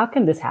you're like, how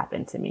can this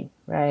happen to me?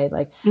 Right?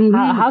 Like,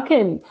 how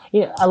can,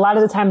 a lot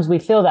of the times we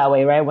feel that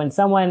way, right? When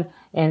someone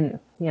in,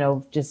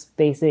 just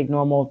basic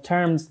normal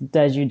terms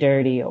does you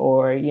dirty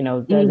or,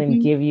 doesn't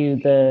give you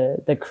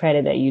the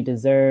credit that you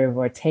deserve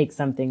or take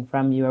something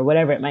from you or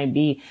whatever it might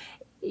be,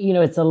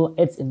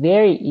 it's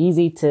very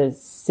easy to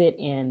sit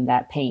in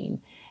that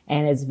pain.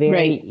 And it's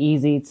very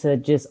easy to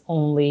just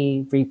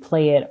only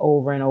replay it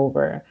over and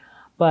over.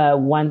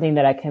 But one thing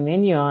that I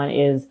commend you on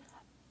is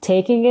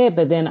taking it,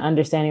 but then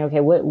understanding,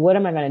 okay, what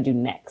am I going to do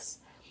next?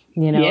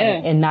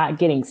 And not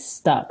getting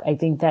stuck. I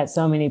think that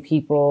so many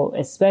people,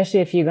 especially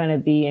if you're going to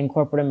be in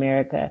corporate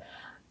America,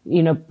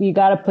 you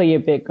got to put your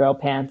big girl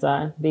pants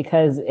on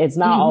because it's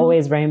not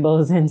always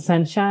rainbows and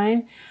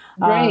sunshine.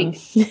 Right.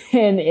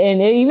 And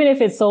even if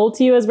it's sold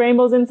to you as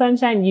rainbows and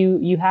sunshine,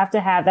 you have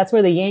to have, that's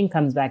where the yang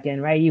comes back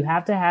in, right? You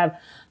have to have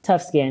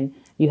tough skin.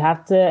 You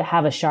have to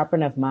have a sharp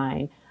enough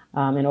mind,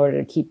 in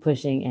order to keep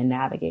pushing and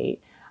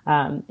navigate.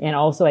 And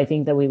also I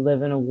think that we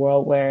live in a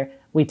world where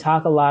we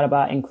talk a lot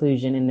about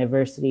inclusion and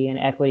diversity and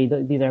equity.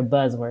 These are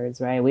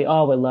buzzwords, right? We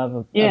all would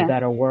love a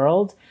better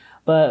world,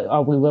 but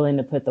are we willing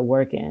to put the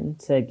work in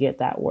to get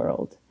that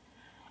world?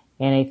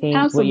 And I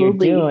think what you're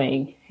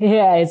doing,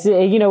 it's,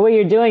 what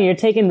you're doing, you're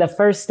taking the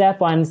first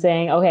step on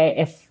saying, okay,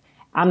 if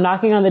I'm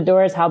knocking on the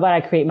doors, how about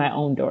I create my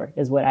own door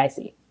is what I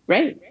see.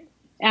 Right.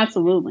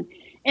 Absolutely.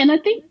 And I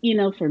think,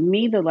 for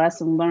me, the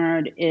lesson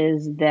learned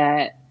is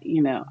that,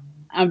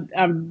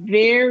 I'm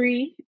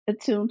very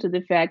attuned to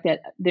the fact that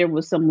there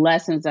was some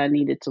lessons I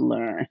needed to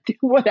learn through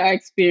what I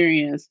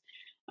experienced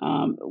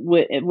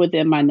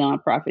within my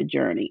nonprofit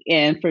journey.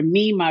 And for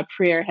me, my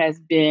prayer has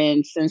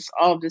been since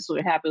all of this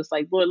would happen, it's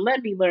like, Lord,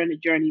 let me learn the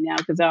journey now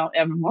because I don't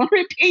ever want to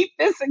repeat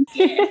this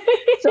again.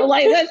 So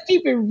like, let's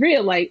keep it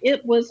real. Like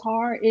it was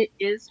hard. It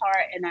is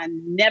hard. And I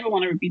never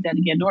want to repeat that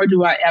again, nor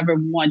do I ever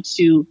want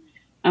to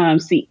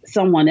see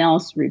someone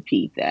else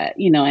repeat that,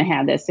 and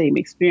have that same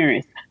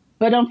experience.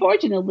 But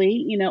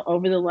unfortunately,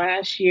 over the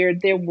last year,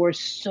 there were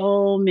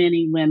so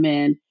many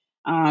women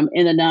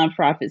in the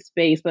nonprofit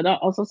space, but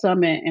also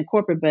some in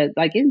corporate, but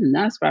like in the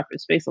nonprofit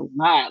space, a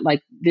lot.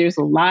 Like there's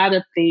a lot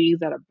of things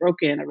that are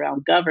broken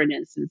around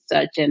governance and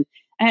such. And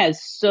I had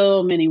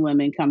so many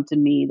women come to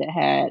me that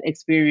had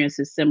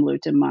experiences similar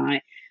to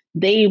mine.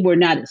 They were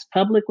not as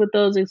public with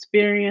those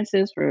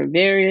experiences for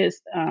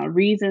various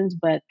reasons,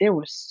 but there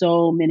were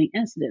so many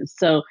incidents.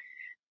 So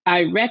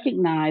I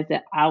recognized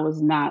that I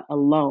was not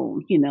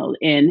alone,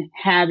 in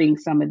having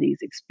some of these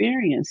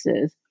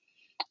experiences.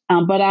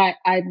 But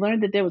I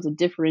learned that there was a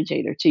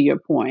differentiator to your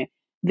point.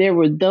 There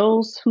were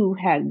those who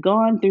had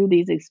gone through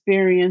these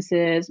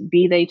experiences,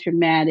 be they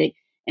traumatic,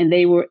 and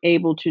they were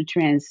able to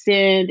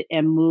transcend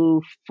and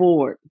move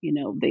forward.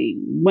 They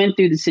went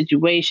through the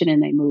situation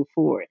and they moved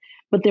forward.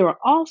 But there were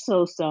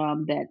also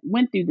some that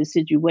went through the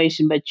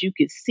situation, but you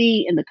could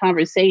see in the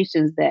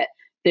conversations that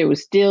there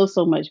was still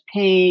so much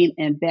pain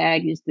and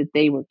baggage that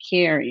they were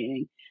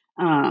carrying.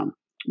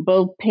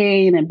 Both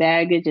pain and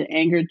baggage and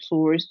anger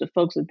towards the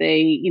folks that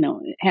they,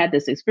 had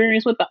this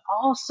experience with, but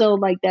also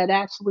like that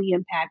actually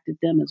impacted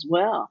them as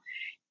well.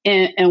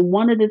 And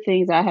one of the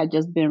things I had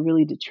just been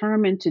really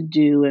determined to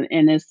do,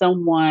 and as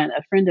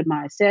a friend of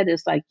mine said,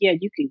 it's like, yeah,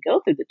 you can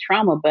go through the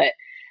trauma, but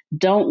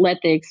don't let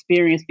the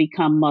experience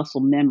become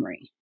muscle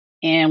memory.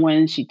 And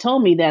when she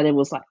told me that, it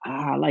was like,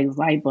 like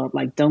light bulb,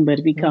 like don't let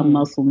it become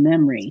muscle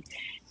memory.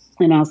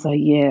 And I was like,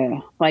 yeah,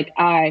 like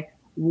I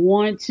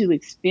want to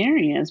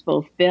experience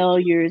both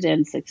failures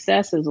and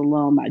successes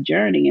along my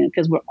journey. And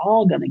because we're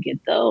all going to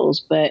get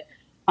those, but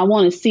I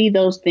want to see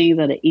those things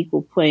at an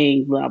equal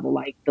playing level,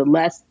 like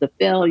the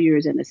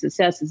failures and the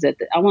successes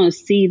I want to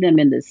see them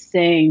in the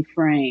same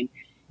frame.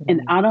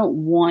 And I don't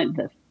want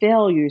the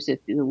failures, if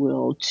you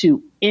will,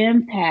 to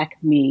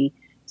impact me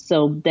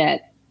so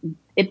that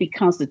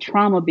the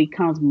trauma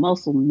becomes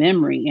muscle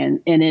memory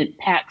and it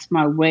impacts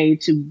my way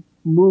to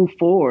move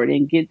forward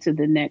and get to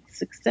the next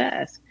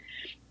success.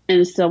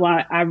 And so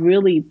I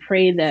really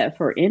pray that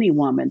for any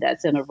woman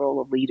that's in a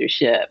role of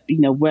leadership,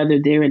 whether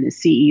they're in the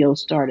CEO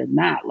start or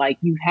not, like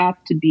you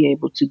have to be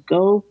able to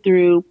go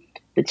through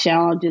the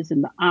challenges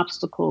and the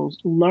obstacles,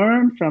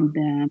 learn from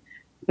them,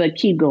 but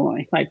keep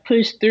going, like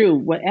push through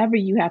whatever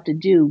you have to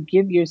do.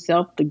 Give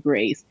yourself the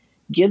grace,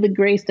 give the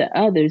grace to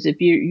others. If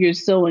you're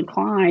so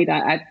inclined,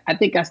 I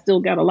think I still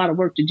got a lot of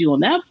work to do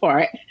on that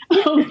part,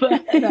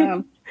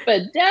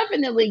 but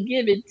definitely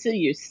give it to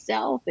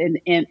yourself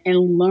and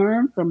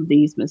learn from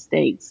these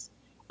mistakes,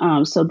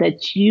 so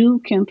that you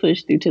can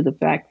push through to the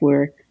fact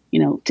where,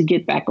 to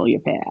get back on your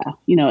path.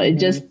 It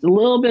just a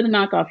little bit of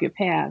knock off your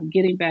path.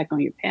 Getting back on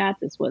your path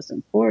is what's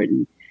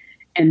important,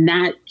 and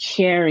not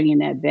carrying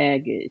that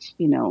baggage,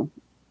 in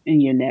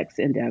your next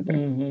endeavor.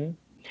 Mm-hmm.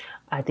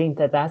 I think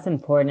that that's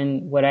important.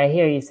 And what I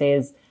hear you say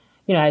is,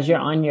 as you're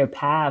on your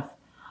path,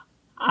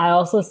 I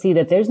also see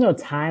that there's no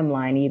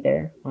timeline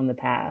either on the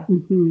path.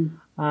 Mm-hmm.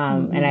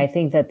 And I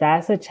think that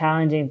that's a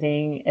challenging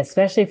thing,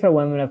 especially for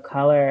women of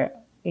color.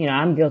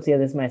 I'm guilty of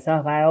this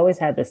myself. I always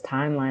had this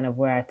timeline of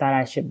where I thought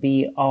I should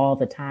be all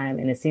the time.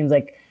 And it seems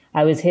like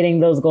I was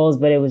hitting those goals,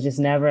 but it was just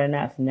never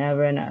enough,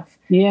 never enough.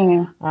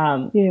 Yeah.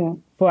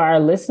 For our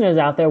listeners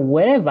out there,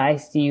 what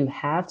advice do you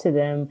have to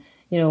them?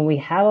 When we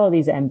have all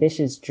these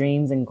ambitious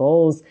dreams and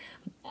goals,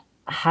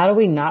 how do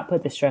we not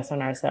put the stress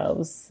on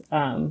ourselves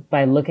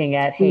by looking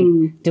at, hey,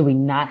 do we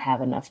not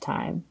have enough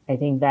time? I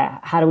think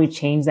that how do we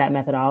change that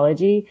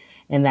methodology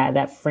and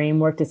that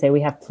framework to say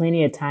we have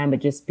plenty of time, but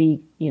just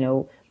be,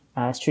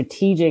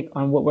 strategic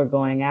on what we're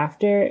going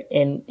after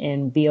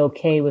and be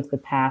okay with the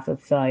path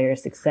of failure or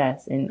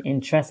success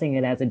and trusting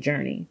it as a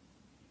journey?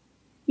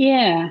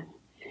 Yeah.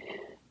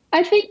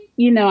 I think,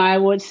 I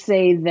would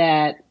say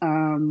that,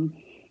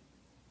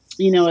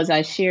 as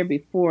I shared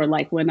before,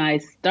 like when I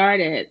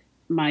started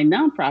my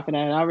nonprofit,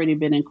 I had already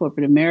been in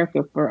corporate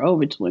America for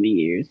over 20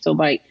 years. So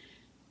like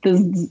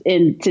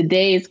in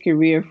today's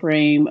career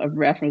frame of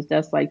reference,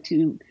 that's like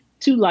two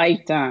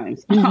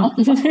lifetimes.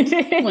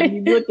 When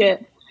you look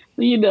at,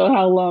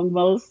 how long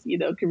most,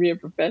 career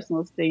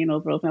professionals stay in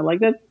those roles, I'm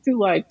like, that's 2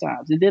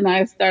 lifetimes. And then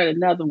I started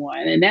another one,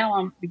 and now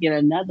I'm beginning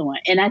another one.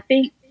 And I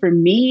think for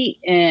me,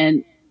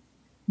 and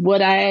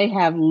what I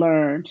have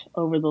learned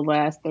over the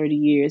last 30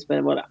 years,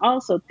 but what I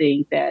also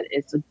think that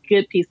it's a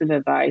good piece of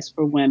advice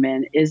for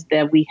women is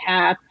that we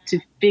have to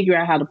figure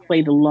out how to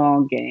play the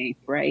long game,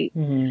 right?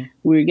 Mm-hmm.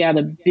 We got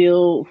to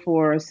build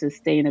for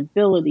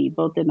sustainability,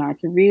 both in our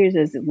careers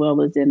as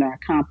well as in our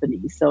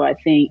companies. So I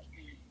think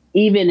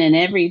even in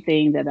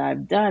everything that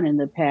I've done in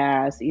the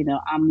past,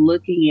 I'm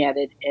looking at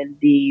it in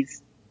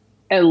these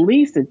at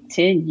least a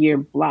 10-year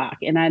block.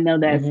 And I know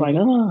that's like,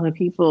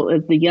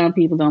 if the young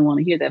people don't want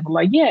to hear that, but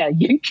like, yeah,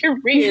 your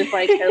career is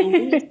like at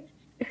least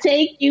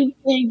take you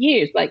 10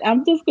 years. Like,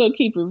 I'm just going to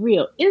keep it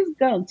real. It's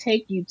going to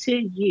take you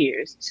 10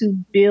 years to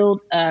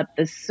build up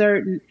the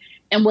certain,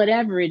 and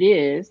whatever it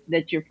is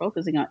that you're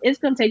focusing on, it's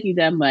going to take you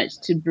that much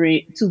to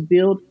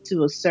build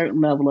to a certain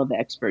level of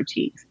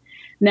expertise.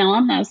 Now,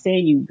 I'm not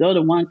saying you go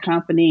to one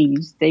company and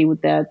you stay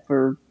with that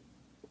for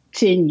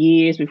 10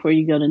 years before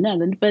you go to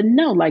another. But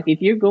no, like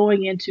if you're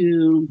going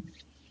into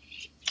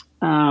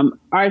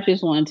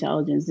artificial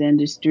intelligence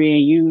industry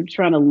and you're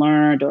trying to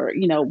learn, or,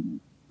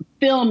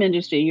 film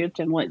industry, you're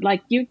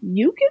like you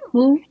can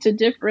move to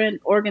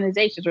different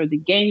organizations, or the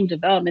game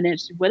development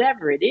industry,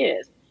 whatever it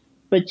is.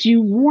 But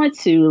you want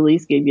to at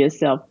least give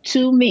yourself,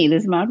 to me,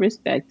 this is my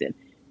perspective,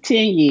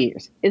 10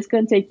 years. It's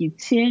going to take you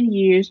 10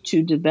 years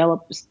to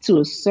develop to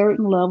a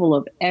certain level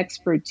of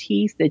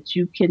expertise that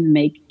you can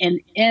make an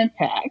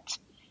impact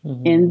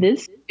in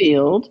this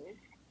field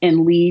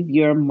and leave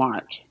your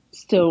mark.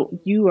 So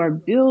you are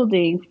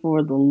building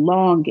for the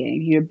long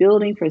game. You're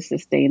building for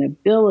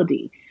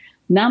sustainability,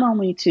 not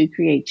only to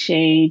create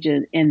change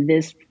in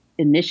this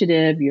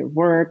initiative, your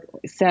work,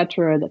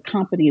 etc., the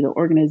company, the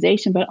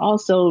organization, but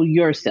also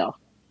yourself.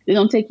 It's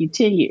going to take you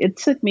 10 years. It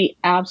took me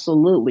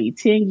absolutely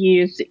 10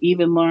 years to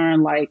even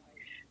learn like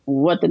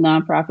what the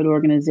nonprofit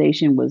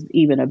organization was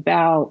even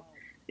about.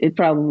 It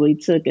probably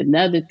took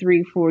another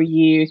 3-4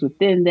 years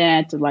within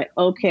that to like,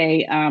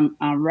 okay, I'm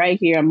right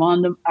here. I'm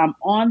on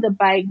the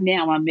bike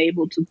now. I'm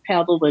able to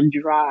pedal and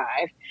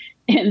drive.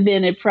 And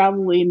then it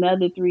probably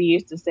another 3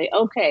 years to say,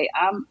 okay,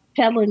 I'm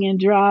pedaling and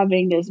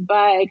driving this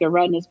bike or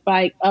riding this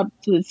bike up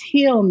to this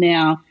hill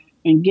now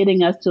and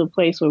getting us to a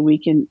place where we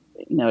can,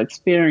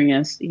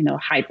 experience,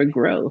 hyper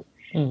growth.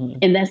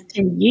 And that's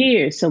 10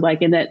 years. So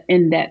like in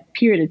that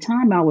period of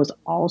time, I was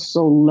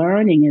also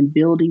learning and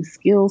building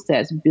skill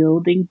sets,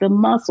 building the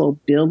muscle,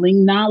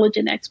 building knowledge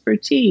and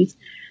expertise,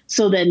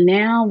 so that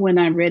now when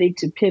I'm ready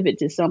to pivot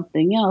to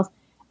something else,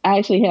 I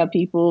actually have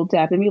people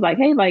tapping me like,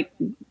 hey, like,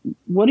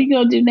 what are you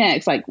going to do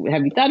next? Like,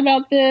 have you thought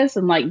about this?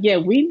 And like, yeah,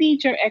 we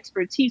need your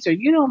expertise. Or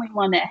you're the only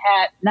one that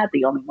not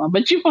the only one,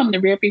 but you're one of the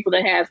rare people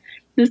that has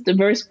this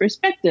diverse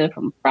perspective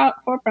from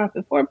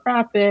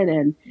for-profit.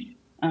 And,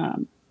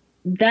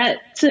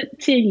 that took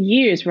 10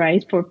 years,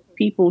 right, for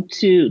people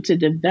to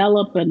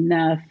develop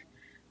enough,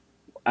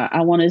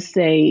 I want to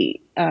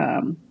say,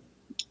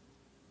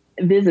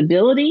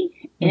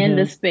 visibility in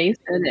the space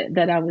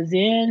that I was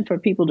in, for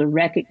people to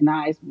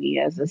recognize me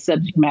as a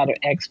subject matter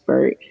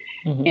expert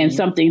and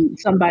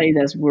somebody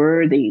that's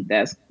worthy,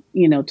 that's,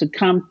 to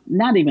come,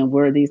 not even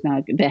worthy, is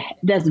not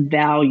that's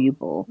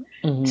valuable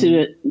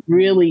to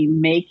really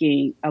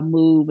making a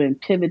move and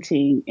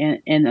pivoting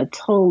in a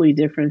totally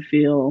different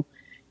field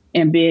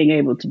and being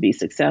able to be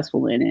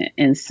successful in it.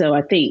 And so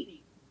I think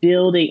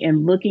building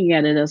and looking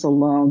at it as a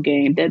long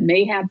game that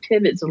may have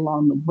pivots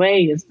along the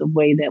way is the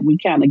way that we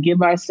kind of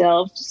give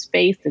ourselves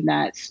space to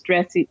not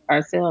stress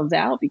ourselves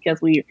out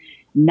because we're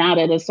not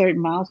at a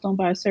certain milestone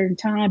by a certain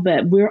time,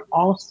 but we're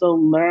also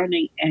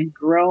learning and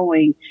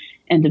growing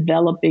and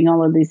developing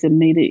all of these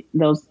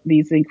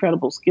these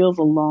incredible skills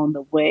along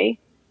the way,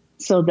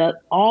 so that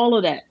all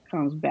of that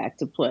comes back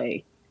to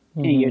play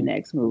in your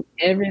next move,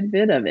 every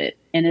bit of it,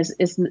 and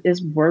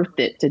it's worth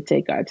it to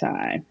take our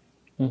time.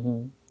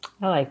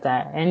 I like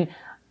that. And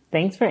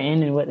thanks for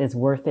ending with it's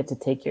worth it to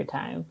take your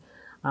time.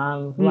 A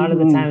lot of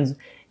the times,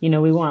 we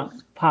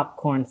want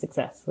popcorn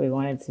success. We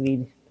want it to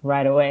be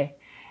right away.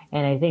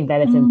 And I think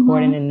that it's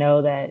important to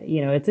know that,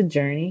 it's a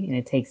journey and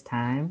it takes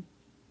time.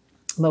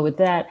 But with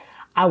that,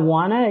 I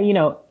want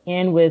to,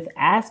 end with,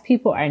 as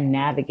people are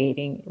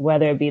navigating,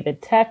 whether it be the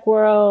tech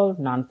world,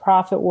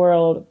 nonprofit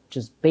world,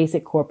 just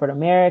basic corporate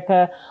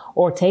America,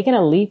 or taking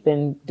a leap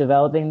in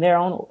developing their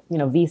own,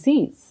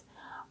 VCs.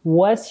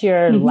 What's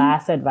your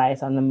last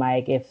advice on the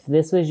mic? If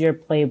this was your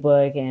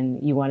playbook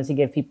and you wanted to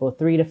give people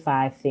 3 to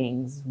 5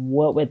 things,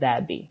 what would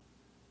that be?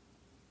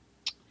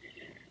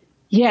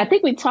 Yeah, I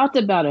think we talked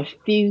about a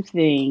few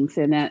things,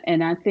 and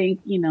I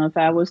think, if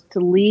I was to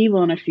leave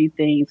on a few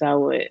things, I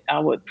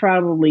would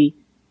probably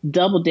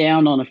double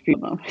down on a few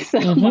of them. So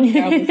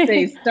I would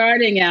say,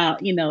 starting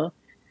out,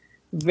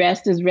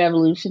 rest is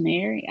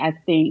revolutionary. I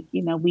think,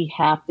 we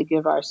have to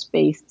give our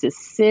space to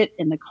sit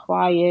in the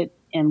quiet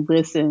and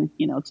listen,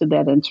 to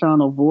that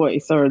internal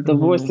voice or the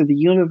voice of the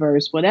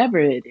universe, whatever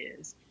it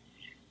is,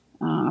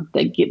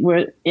 that get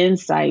where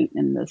insight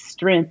and the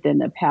strength and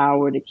the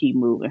power to keep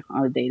moving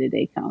on a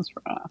day-to-day comes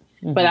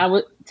from. But I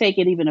would take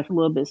it even a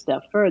little bit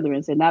step further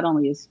and say, not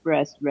only is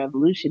rest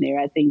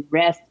revolutionary, I think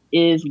rest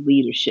is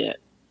leadership.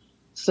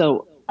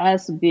 So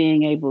us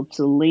being able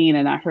to lean,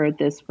 and I heard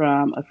this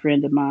from a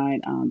friend of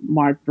mine,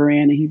 Mark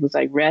Brand, and he was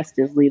like, rest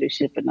is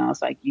leadership. And I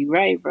was like, you're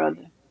right,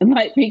 brother.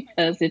 Like,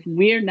 because if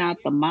we're not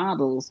the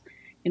models,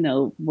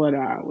 what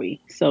are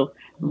we? So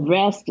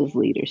rest is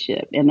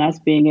leadership, and us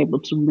being able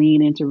to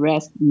lean into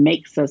rest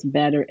makes us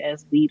better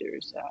as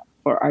leaders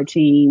for our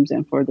teams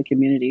and for the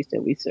communities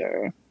that we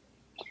serve.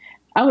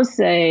 I would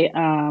say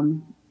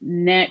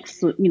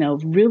next,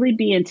 really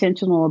be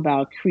intentional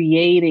about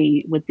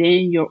creating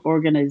within your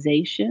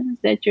organizations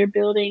that you're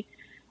building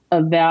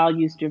a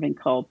values-driven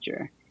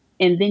culture.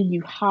 And then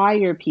you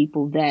hire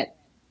people that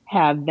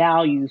have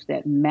values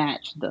that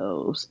match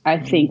those. I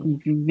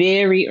think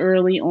very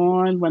early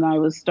on when I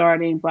was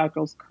starting Black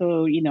Girls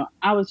Code,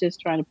 I was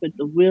just trying to put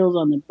the wheels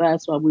on the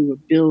bus while we were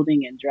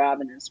building and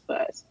driving this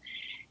bus.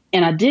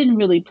 And I didn't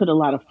really put a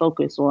lot of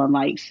focus on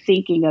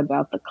thinking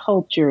about the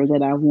culture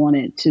that I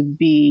wanted to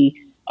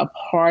be a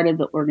part of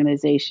the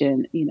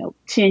organization,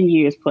 10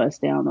 years plus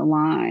down the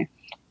line.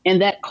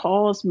 And that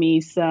caused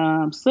me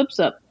some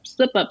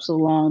slip-ups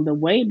along the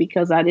way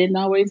because I didn't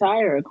always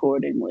hire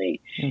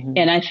accordingly.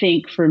 And I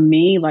think for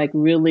me,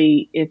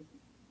 really,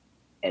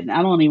 and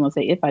I don't even want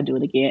to say if I do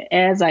it again,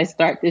 as I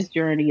start this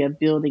journey of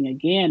building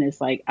again, it's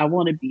I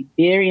want to be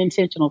very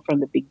intentional from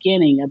the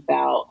beginning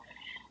about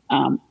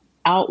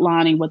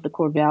outlining what the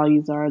core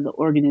values are, the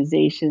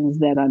organizations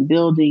that I'm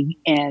building,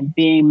 and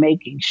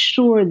making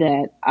sure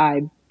that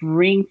I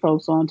bring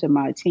folks onto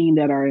my team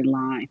that are in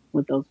line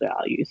with those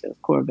values as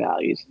core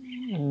values.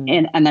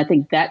 And I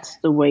think that's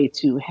the way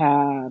to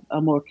have a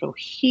more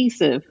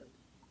cohesive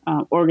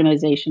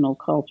organizational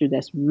culture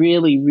that's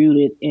really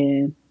rooted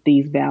in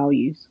these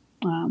values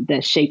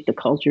that shape the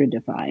culture and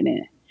define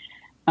it.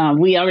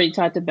 We already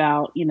talked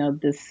about,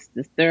 this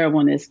third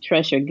one is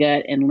trust your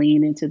gut and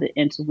lean into the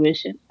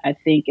intuition. I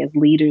think as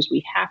leaders,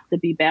 we have to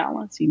be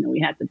balanced. We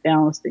have to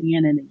balance the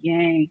yin and the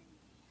yang.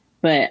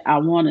 But I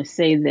want to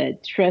say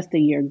that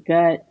trusting your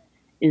gut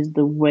is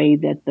the way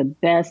that the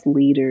best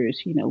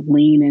leaders,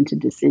 lean into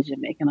decision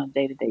making on a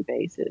day-to-day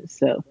basis.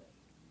 So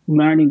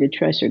learning to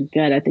trust your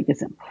gut, I think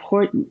it's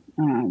important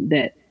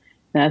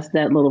that's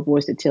that little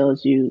voice that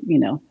tells you,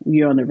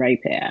 you're on the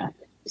right path.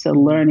 So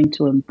learning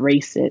to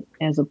embrace it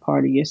as a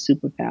part of your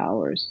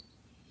superpowers.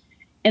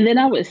 And then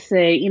I would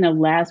say,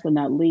 last but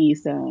not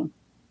least,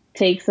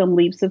 take some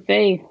leaps of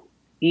faith,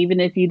 even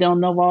if you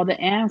don't know all the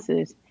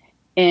answers.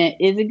 And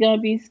is it going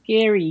to be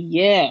scary?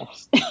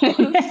 Yes.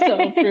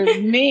 So for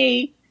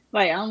me,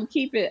 I'm going to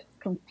keep it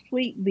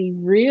completely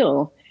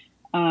real.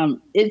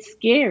 It's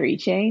scary.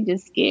 Change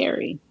is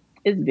scary.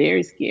 It's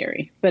very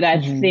scary. But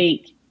I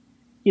think,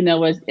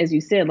 as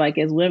you said,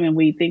 as women,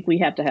 we think we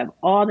have to have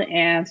all the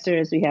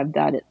answers. We have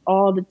dotted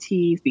all the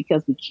T's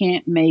because we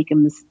can't make a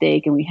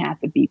mistake and we have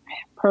to be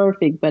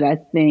perfect. But I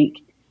think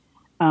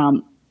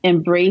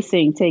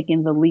embracing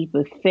taking the leap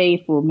of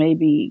faith will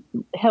maybe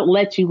help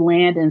let you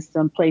land in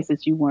some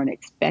places you weren't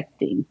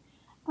expecting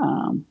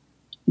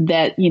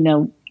that,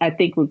 I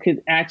think we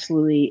could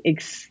actually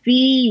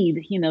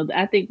exceed,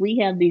 I think we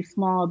have these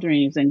small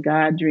dreams and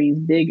God dreams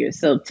bigger.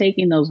 So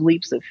taking those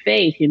leaps of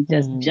faith and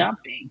just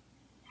jumping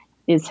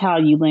is how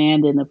you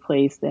land in a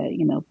place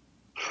that,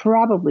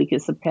 probably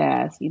could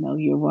surpass,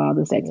 your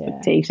wildest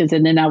expectations.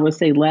 And then I would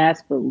say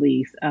last but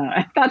least,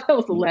 I thought that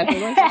was the last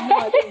one.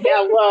 I think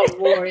that was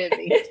more in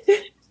me.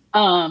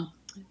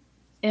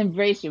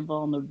 Embrace your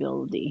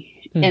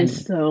vulnerability. And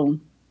so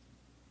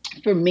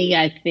for me,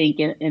 I think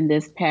in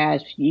this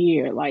past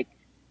year, like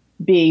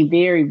being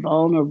very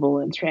vulnerable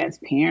and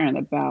transparent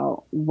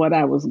about what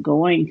I was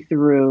going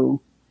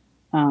through,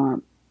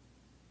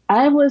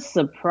 I was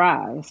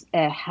surprised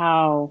at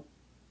how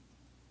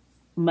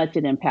much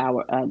it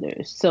empowered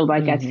others. So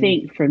like, I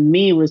think for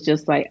me, it was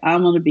just like,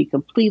 I'm going to be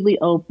completely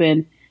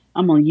open.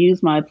 I'm going to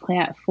use my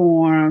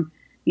platform,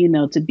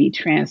 to be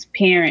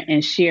transparent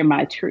and share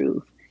my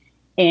truth.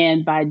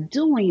 And by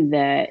doing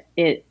that,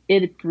 it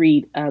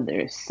freed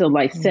others. So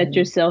like, set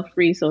yourself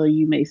free so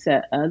you may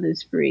set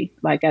others free.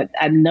 Like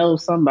I know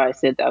somebody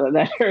said that, or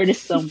I heard it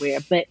somewhere,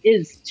 but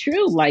it's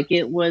true. Like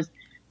it was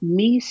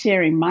me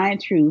sharing my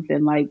truth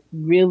and like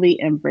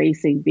really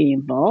embracing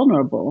being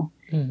vulnerable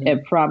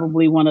at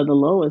probably one of the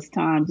lowest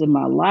times in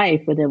my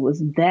life. But it was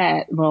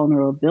that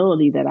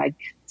vulnerability that I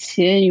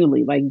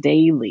continually, like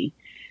daily,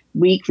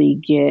 weekly,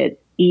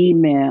 get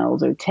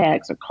emails or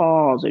texts or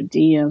calls or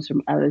DMs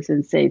from others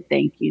and say,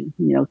 thank you.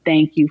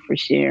 Thank you for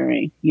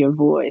sharing your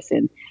voice,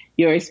 and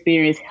your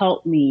experience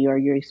helped me, or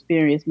your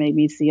experience made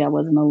me see I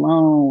wasn't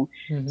alone.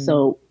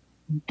 So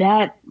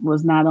that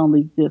was not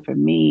only good for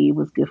me, it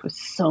was good for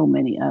so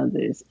many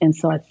others. And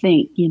so I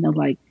think,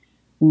 like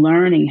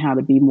learning how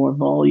to be more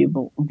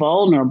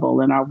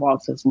vulnerable in our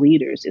walks as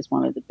leaders is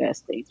one of the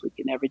best things we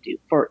can ever do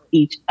for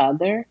each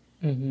other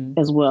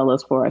as well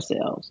as for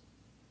ourselves.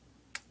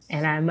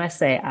 And I must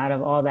say, out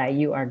of all that,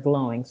 you are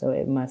glowing, so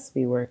it must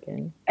be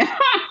working.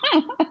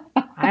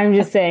 I'm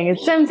just saying,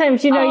 it's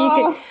sometimes,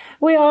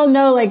 we all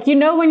know, like,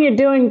 when you're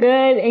doing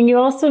good, and you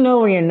also know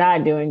when you're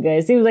not doing good.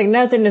 It seems like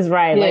nothing is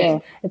right. Yeah.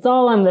 Like, it's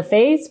all on the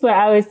face, but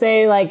I would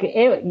say, like,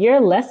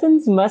 your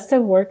lessons must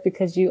have worked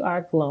because you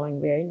are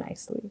glowing very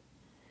nicely.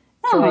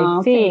 So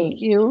I think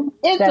thank you.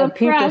 It's that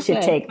people process,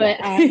 should take but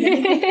that. I'm in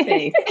a good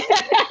space.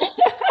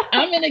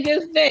 I'm in a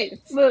good space.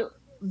 Look,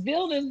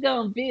 builders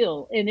gonna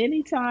build. And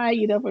anytime,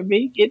 for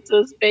me, get to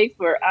a space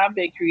where I'm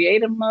in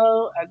creative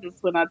mode,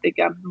 that's when I think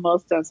I'm the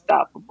most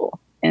unstoppable.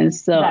 And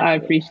so I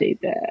appreciate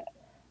that.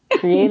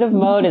 Creative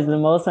mode is the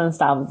most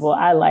unstoppable.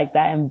 I like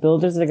that. And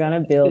builders are going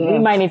to build. Yeah. We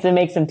might need to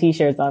make some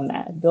t-shirts on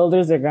that.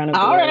 Builders are going to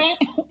build. All right.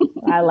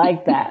 I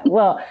like that.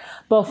 Well,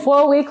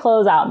 before we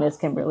close out, Ms.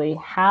 Kimberly,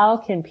 how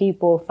can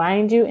people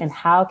find you and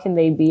how can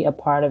they be a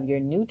part of your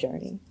new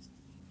journey?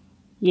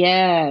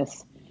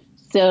 Yes.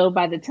 So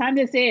by the time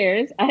this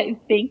airs, I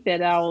think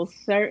that I'll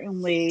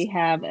certainly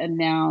have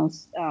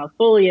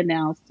fully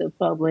announced to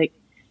public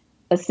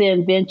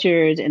Ascend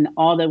Ventures and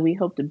all that we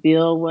hope to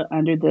build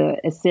under the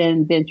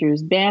Ascend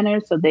Ventures banner.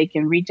 So they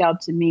can reach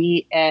out to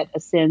me at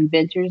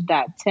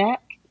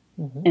ascendventures.tech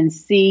and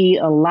see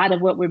a lot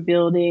of what we're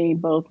building,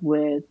 both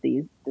with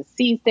the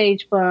Seed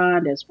Stage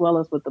Fund, as well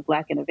as with the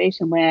Black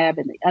Innovation Lab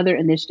and the other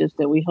initiatives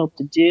that we hope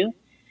to do.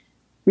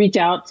 Reach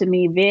out to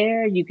me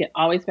there. You can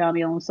always find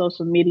me on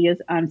social medias.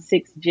 I'm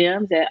 6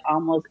 Gems at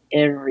almost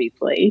every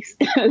place.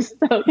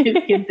 So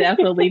you can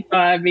definitely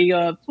find me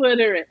on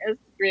Twitter and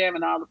Instagram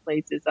and all the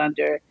places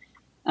under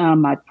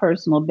my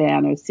personal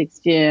banner, 6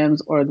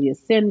 Gems, or the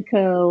Ascend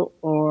Co.,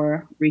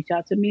 or reach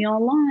out to me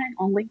online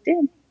on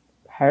LinkedIn.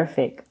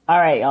 Perfect. All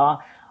right,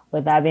 y'all.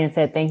 With that being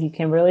said, thank you,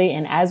 Kimberly.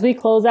 And as we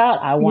close out,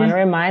 I want to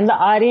remind the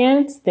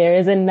audience there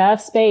is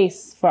enough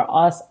space for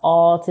us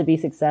all to be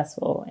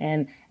successful.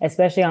 And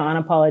especially on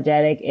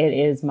Unapologetic, it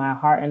is my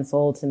heart and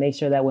soul to make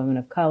sure that women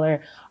of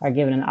color are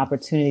given an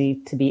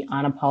opportunity to be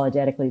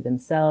unapologetically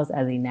themselves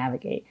as they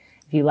navigate.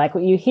 If you like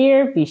what you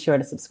hear, be sure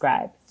to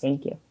subscribe.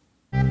 Thank you.